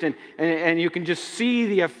undernourished, and you can just see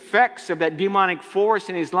the effects of that demonic force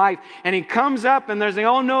in his life. And he comes up, and there's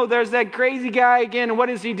oh no, there's that crazy guy again. And what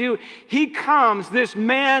does he do? He comes, this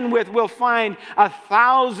man we'll find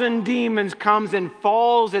 1,000 demons, comes and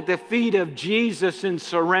falls at the feet of Jesus in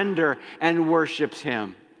surrender and worships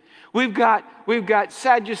him. We've got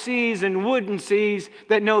Sadducees and Wouldn't-sees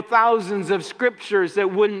that know thousands of scriptures that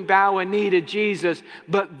wouldn't bow a knee to Jesus.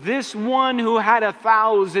 But this one who had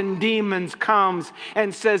 1,000 demons comes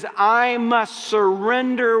and says, I must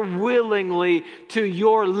surrender willingly to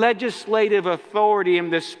your legislative authority in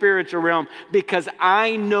the spiritual realm because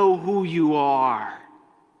I know who you are.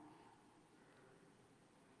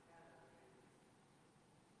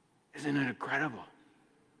 Isn't it incredible?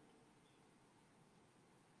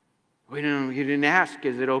 You didn't ask,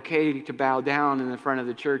 is it okay to bow down in the front of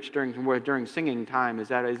the church during singing time? Is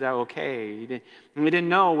that okay? We didn't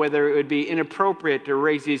know whether it would be inappropriate to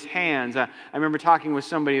raise his hands. I remember talking with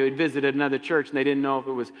somebody who had visited another church, and they didn't know if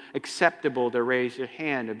it was acceptable to raise your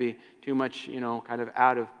hand. It would be too much, kind of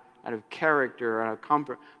out of character, out of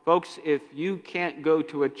comfort. Folks, if you can't go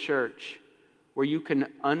to a church where you can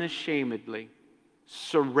unashamedly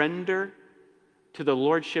surrender to the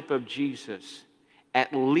lordship of Jesus,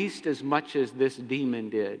 at least as much as this demon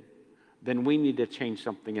did, then we need to change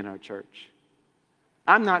something in our church.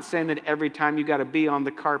 I'm not saying that every time you got to be on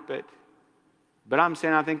the carpet, but I'm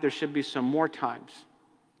saying I think there should be some more times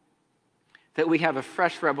that we have a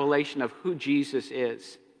fresh revelation of who Jesus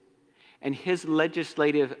is and his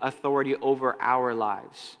legislative authority over our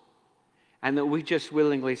lives. And that we just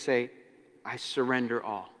willingly say, I surrender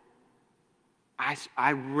all.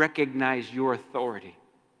 I recognize your authority.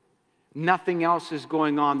 Nothing else is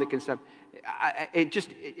going on that can stop. It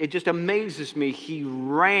just amazes me. He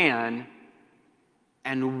ran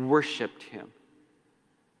and worshiped him.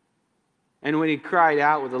 And when he cried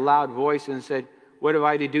out with a loud voice and said, what have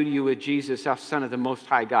I to do to you with Jesus, thou Son of the Most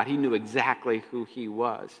High God? He knew exactly who he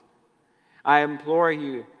was. I implore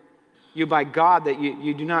you by God, that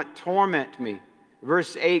you do not torment me.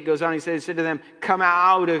 Verse 8 goes on, he said to them, come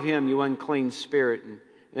out of him, you unclean spirit. And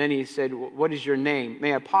then he said, what is your name?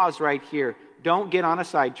 May I pause right here? Don't get on a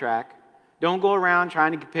sidetrack. Don't go around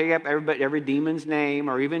trying to pick up every demon's name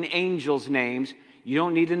or even angels' names. You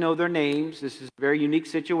don't need to know their names. This is a very unique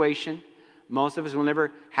situation. Most of us will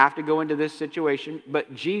never have to go into this situation.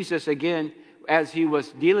 But Jesus, again, as he was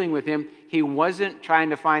dealing with him, he wasn't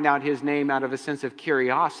trying to find out his name out of a sense of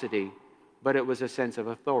curiosity, but it was a sense of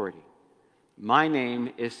authority. My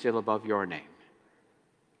name is still above your name.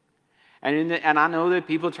 And I know that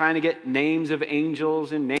people trying to get names of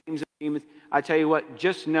angels and names of demons. I tell you what,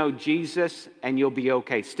 just know Jesus and you'll be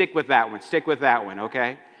okay. Stick with that one. Stick with that one,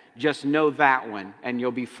 okay? Just know that one and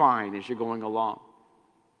you'll be fine as you're going along.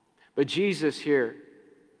 But Jesus here,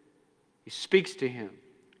 he speaks to him.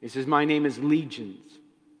 He says, my name is Legions.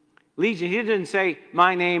 Legion, he didn't say,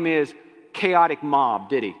 my name is Chaotic Mob,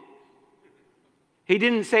 did he? He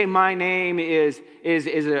didn't say, my name is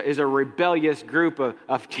a rebellious group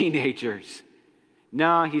of teenagers.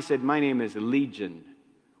 No, he said, my name is Legion.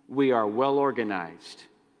 We are well organized.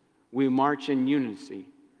 We march in unity.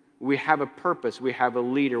 We have a purpose. We have a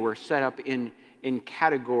leader. We're set up in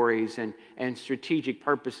categories and strategic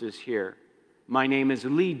purposes here. My name is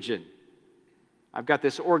Legion. I've got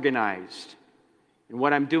this organized. And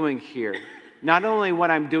what I'm doing here, not only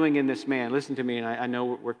what I'm doing in this man, listen to me, and I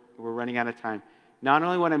know we're running out of time. Not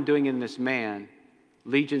only what I'm doing in this man,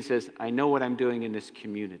 Legion says, I know what I'm doing in this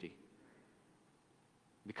community.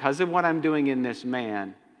 Because of what I'm doing in this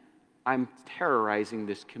man, I'm terrorizing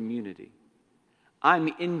this community.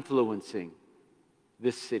 I'm influencing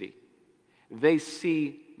this city. They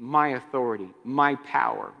see my authority, my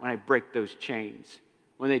power when I break those chains,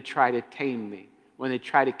 when they try to tame me, when they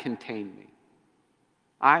try to contain me.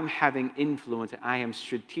 I'm having influence. I am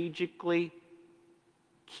strategically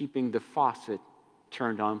keeping the faucet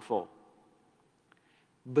turned on full.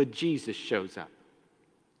 But Jesus shows up.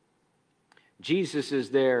 Jesus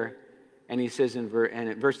is there, and he says in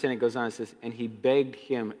verse 10, it goes on, it says, and he begged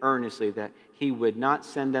him earnestly that he would not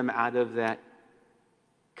send them out of that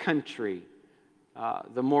country.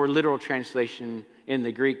 The more literal translation in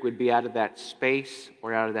the Greek would be out of that space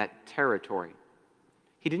or out of that territory.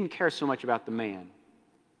 He didn't care so much about the man.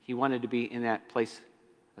 He wanted to be in that place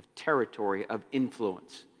of territory, of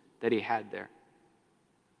influence that he had there.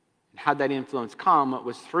 And how that influence come, it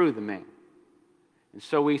was through the man. And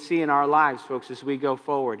so we see in our lives, folks, as we go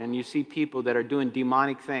forward, and you see people that are doing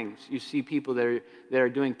demonic things. You see people that are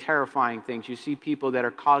doing terrifying things. You see people that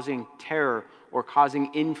are causing terror or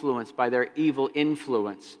causing influence by their evil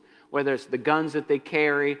influence, whether it's the guns that they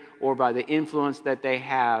carry or by the influence that they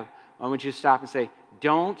have. I want you to stop and say,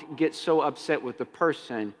 don't get so upset with the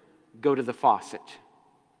person. Go to the faucet.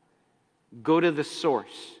 Go to the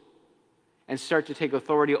source and start to take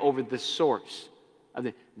authority over the source.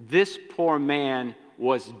 This poor man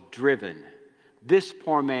was driven. This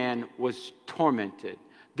poor man was tormented.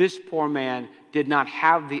 This poor man did not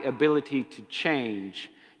have the ability to change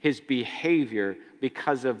his behavior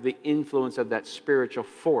because of the influence of that spiritual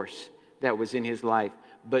force that was in his life.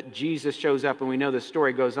 But Jesus shows up, and we know the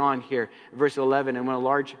story goes on here. Verse 11, and when a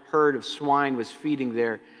large herd of swine was feeding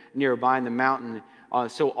there nearby in the mountain,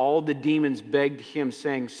 so all the demons begged him,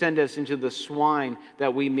 saying, send us into the swine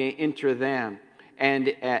that we may enter them. And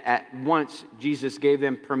at once Jesus gave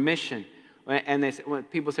them permission. And when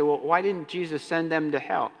people say, well, why didn't Jesus send them to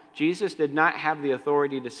hell? Jesus did not have the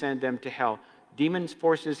authority to send them to hell. Demons'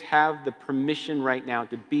 forces have the permission right now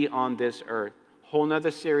to be on this earth. Whole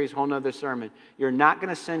nother series, whole nother sermon. You're not going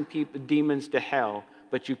to send demons to hell,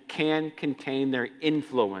 but you can contain their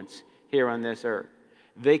influence here on this earth.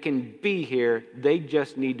 They can be here, they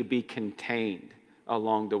just need to be contained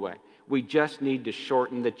along the way. We just need to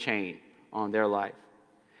shorten the chain on their life.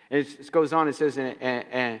 And it goes on, it says,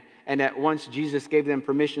 and at once Jesus gave them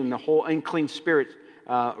permission, and the whole unclean spirits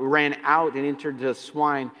ran out and entered the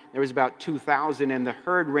swine. There was about 2,000, and the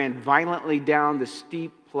herd ran violently down the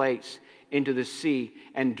steep place into the sea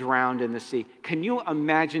and drowned in the sea. Can you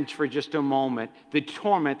imagine for just a moment the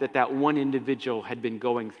torment that that one individual had been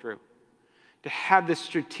going through? To have the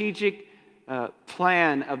strategic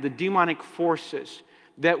plan of the demonic forces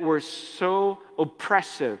that were so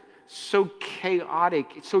oppressive, so chaotic,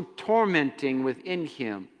 so tormenting within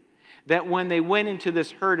him, that when they went into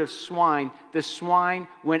this herd of swine, the swine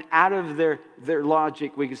went out of their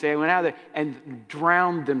logic, we could say, went out of there and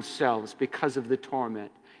drowned themselves because of the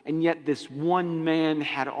torment. And yet this one man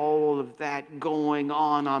had all of that going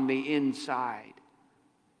on the inside.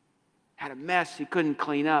 Had a mess he couldn't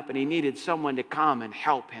clean up, and he needed someone to come and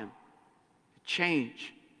help him to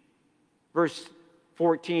change. Verse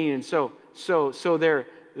 14, and so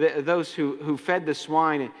those who fed the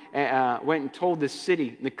swine went and told the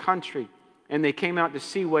city, the country, and they came out to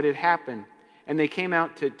see what had happened. And they came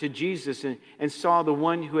out to Jesus and saw the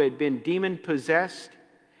one who had been demon-possessed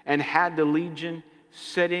and had the legion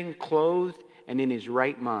sitting clothed and in his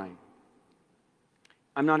right mind.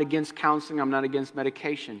 I'm not against counseling. I'm not against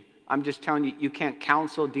medication. I'm just telling you, you can't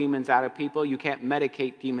counsel demons out of people. You can't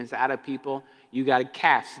medicate demons out of people. You got to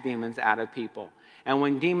cast demons out of people. And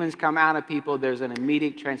when demons come out of people, there's an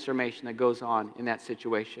immediate transformation that goes on in that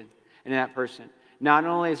situation and in that person. Not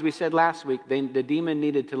only, as we said last week, the demon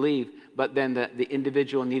needed to leave, but then the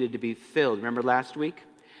individual needed to be filled. Remember last week?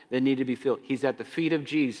 They needed to be filled. He's at the feet of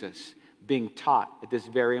Jesus being taught at this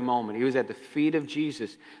very moment. He was at the feet of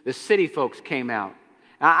Jesus. The city folks came out.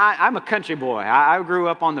 I'm a country boy. I grew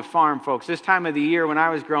up on the farm, folks. This time of the year when I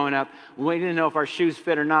was growing up, we didn't know if our shoes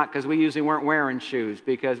fit or not because we usually weren't wearing shoes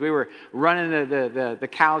because we were running the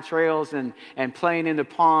cow trails and playing in the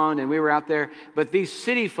pond, and we were out there. But these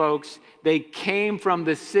city folks, they came from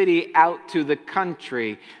the city out to the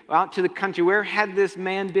country. Out to the country. Where had this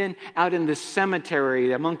man been? Out in the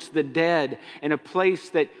cemetery amongst the dead, in a place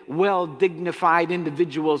that well-dignified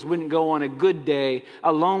individuals wouldn't go on a good day,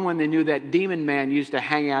 alone when they knew that demon man used to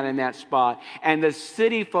hang out in that spot. And the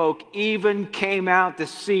city folk even came out to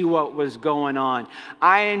see what was going on.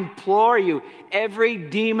 I implore you, every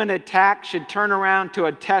demon attack should turn around to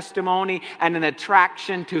a testimony and an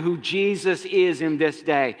attraction to who Jesus is in this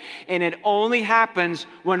day. And it only happens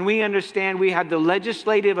when we understand we have the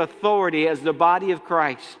legislative authority as the body of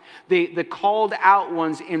Christ, the called out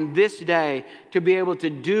ones in this day, to be able to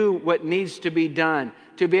do what needs to be done.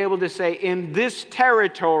 To be able to say, in this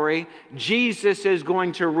territory, Jesus is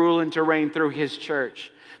going to rule and to reign through his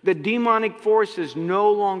church. The demonic forces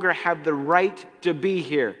no longer have the right to be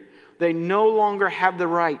here. They no longer have the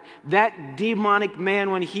right. That demonic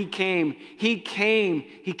man, when he came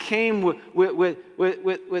with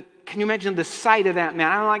can you imagine the sight of that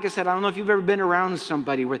man? Like I said, I don't know if you've ever been around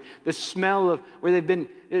somebody where the smell of, where they've been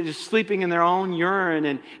just sleeping in their own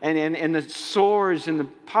urine and the sores and the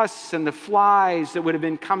pus and the flies that would have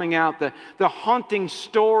been coming out, the haunting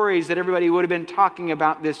stories that everybody would have been talking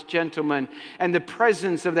about this gentleman, and the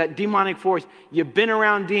presence of that demonic force. You've been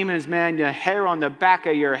around demons, man, the hair on the back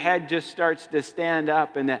of your head just starts to stand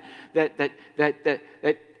up, and that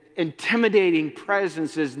intimidating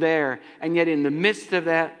presence is there. And yet in the midst of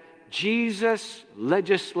that, Jesus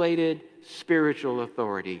legislated spiritual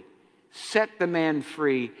authority, set the man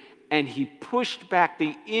free, and he pushed back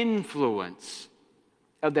the influence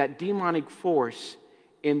of that demonic force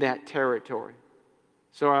in that territory.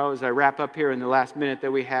 So as I wrap up here in the last minute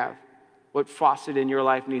that we have, what faucet in your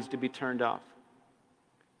life needs to be turned off?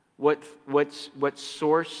 What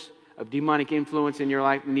source of demonic influence in your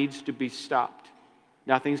life needs to be stopped?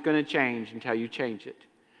 Nothing's going to change until you change it.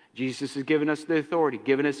 Jesus has given us the authority,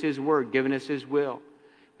 given us his word, given us his will.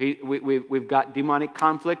 We've got demonic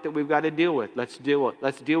conflict that we've got to deal with. Let's deal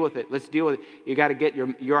with it. You got to get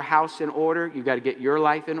your house in order. You've got to get your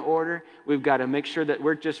life in order. We've got to make sure that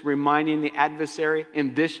we're just reminding the adversary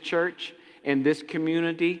in this church, in this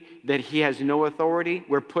community, that he has no authority.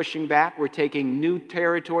 We're pushing back. We're taking new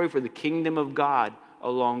territory for the kingdom of God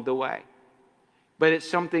along the way. But it's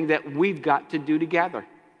something that we've got to do together.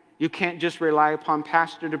 You can't just rely upon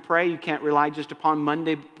pastor to pray. You can't rely just upon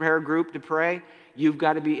Monday prayer group to pray. You've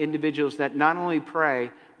got to be individuals that not only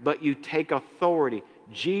pray, but you take authority.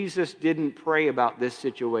 Jesus didn't pray about this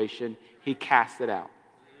situation. He cast it out.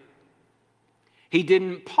 He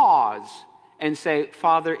didn't pause and say,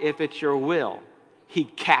 Father, if it's your will. He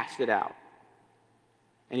cast it out.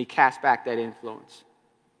 And he cast back that influence.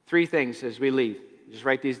 3 things as we leave. Just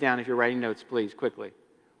write these down if you're writing notes, please, quickly.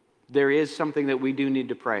 There is something that we do need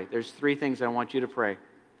to pray. There's 3 things I want you to pray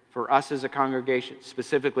for us as a congregation,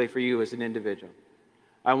 specifically for you as an individual.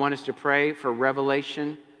 I want us to pray for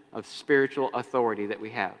revelation of spiritual authority that we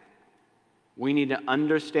have. We need to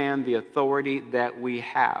understand the authority that we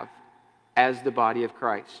have as the body of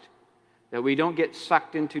Christ. That we don't get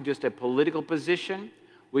sucked into just a political position.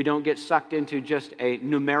 We don't get sucked into just a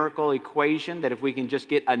numerical equation that if we can just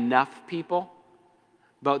get enough people,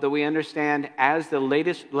 but that we understand as the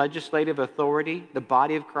latest legislative authority, the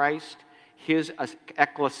body of Christ, his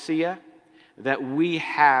ecclesia, that we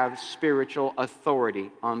have spiritual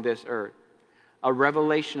authority on this earth. A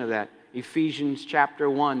revelation of that. Ephesians chapter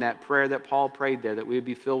 1, that prayer that Paul prayed there, that we would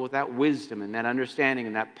be filled with that wisdom and that understanding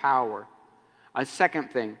and that power. A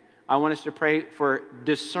second thing, I want us to pray for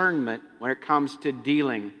discernment when it comes to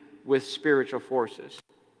dealing with spiritual forces.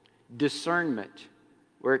 Discernment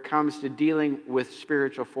where it comes to dealing with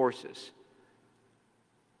spiritual forces.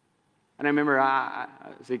 And I remember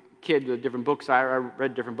as a kid with different books, I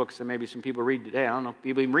read different books than maybe some people read today. I don't know if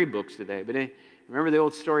people even read books today. But remember the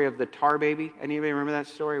old story of the tar baby? Anybody remember that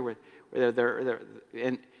story? Where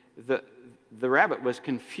the rabbit was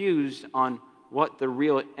confused on what the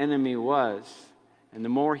real enemy was. And the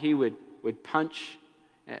more he would punch,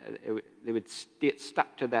 they would get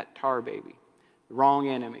stuck to that tar baby. The wrong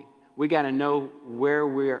enemy. We got to know where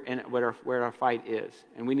we're in, where our fight is.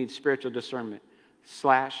 And we need spiritual discernment.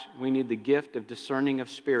 We need the gift of discerning of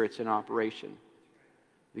spirits in operation.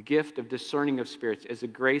 The gift of discerning of spirits is a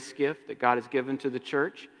grace gift that God has given to the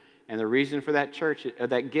church. And the reason for that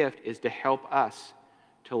gift is to help us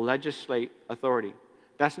to legislate authority.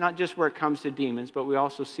 That's not just where it comes to demons, but we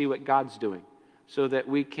also see what God's doing so that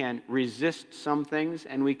we can resist some things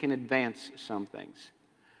and we can advance some things.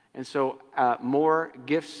 And so more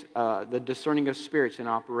gifts, the discerning of spirits in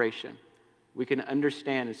operation. We can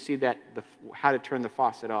understand and see that how to turn the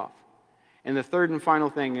faucet off. And the third and final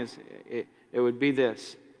thing is, it would be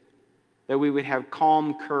this, that we would have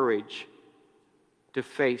calm courage to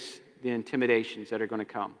face the intimidations that are going to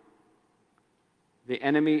come. The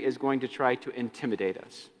enemy is going to try to intimidate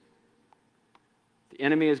us. The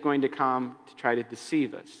enemy is going to come to try to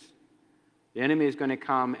deceive us. The enemy is going to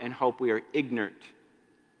come and hope we are ignorant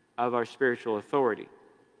of our spiritual authority.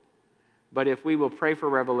 But if we will pray for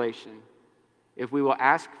revelation, if we will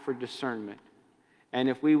ask for discernment, and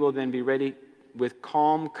if we will then be ready with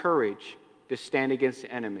calm courage to stand against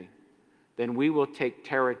the enemy, then we will take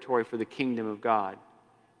territory for the kingdom of God.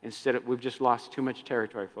 We've just lost too much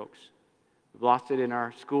territory, folks. We've lost it in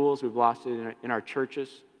our schools, we've lost it in our churches,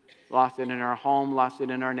 lost it in our home, lost it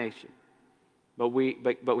in our nation. But we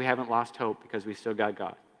haven't lost hope because we still got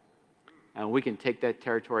God. And we can take that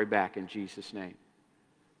territory back in Jesus' name.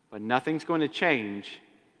 But nothing's going to change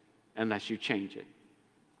unless you change it.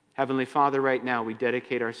 Heavenly Father, right now we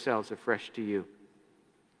dedicate ourselves afresh to you.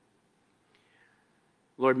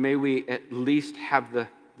 Lord, may we at least have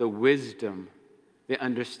the wisdom, the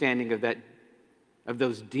understanding of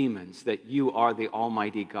those demons, that you are the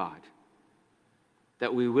Almighty God.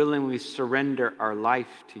 That we willingly surrender our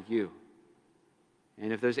life to you.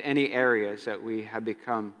 And if there's any areas that we have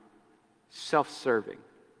become self-serving,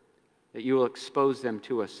 that you will expose them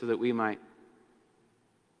to us so that we might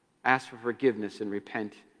ask for forgiveness and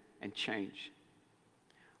repent and change.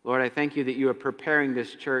 Lord, I thank you that you are preparing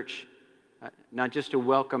this church not just to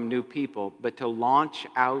welcome new people, but to launch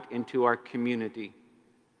out into our community,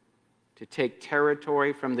 to take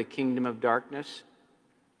territory from the kingdom of darkness,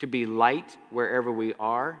 to be light wherever we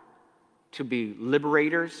are, to be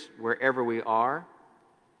liberators wherever we are,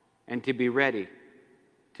 and to be ready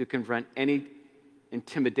to confront any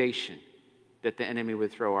intimidation that the enemy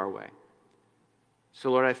would throw our way. So,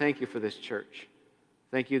 Lord, I thank you for this church.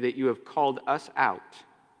 Thank you that you have called us out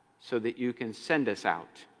so that you can send us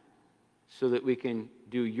out, so that we can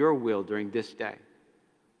do your will during this day.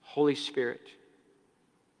 Holy Spirit,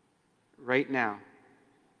 right now,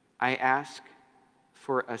 I ask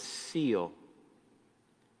for a seal.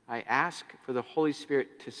 I ask for the Holy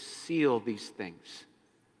Spirit to seal these things,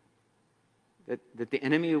 that the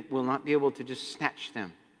enemy will not be able to just snatch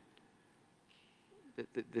them.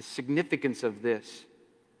 The significance of this,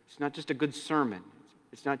 it's not just a good sermon.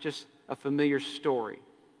 It's not just a familiar story.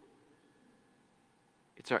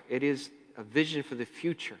 It is a vision for the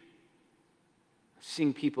future, of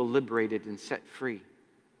seeing people liberated and set free.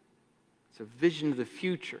 It's a vision of the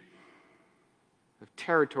future, of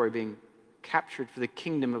territory being captured for the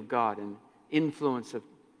kingdom of God and influence of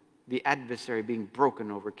the adversary being broken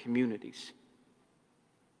over communities.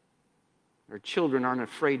 Our children aren't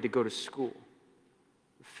afraid to go to school.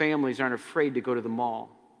 Families aren't afraid to go to the mall.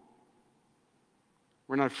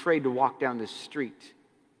 We're not afraid to walk down the street.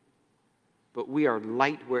 But we are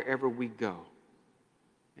light wherever we go.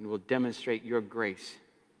 And will demonstrate your grace.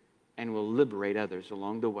 And will liberate others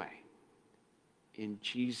along the way. In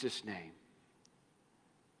Jesus' name,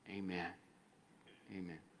 amen.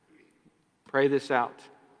 Amen. Pray this out.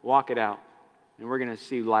 Walk it out. And we're going to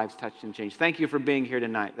see lives touched and changed. Thank you for being here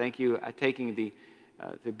tonight. Thank you for taking the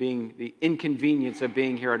inconvenience of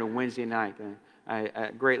being here on a Wednesday night.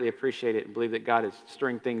 I greatly appreciate it and believe that God is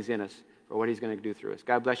stirring things in us for what he's going to do through us.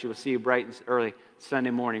 God bless you. We'll see you bright and early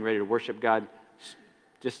Sunday morning, ready to worship God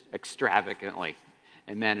just extravagantly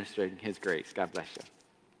and ministering his grace. God bless you.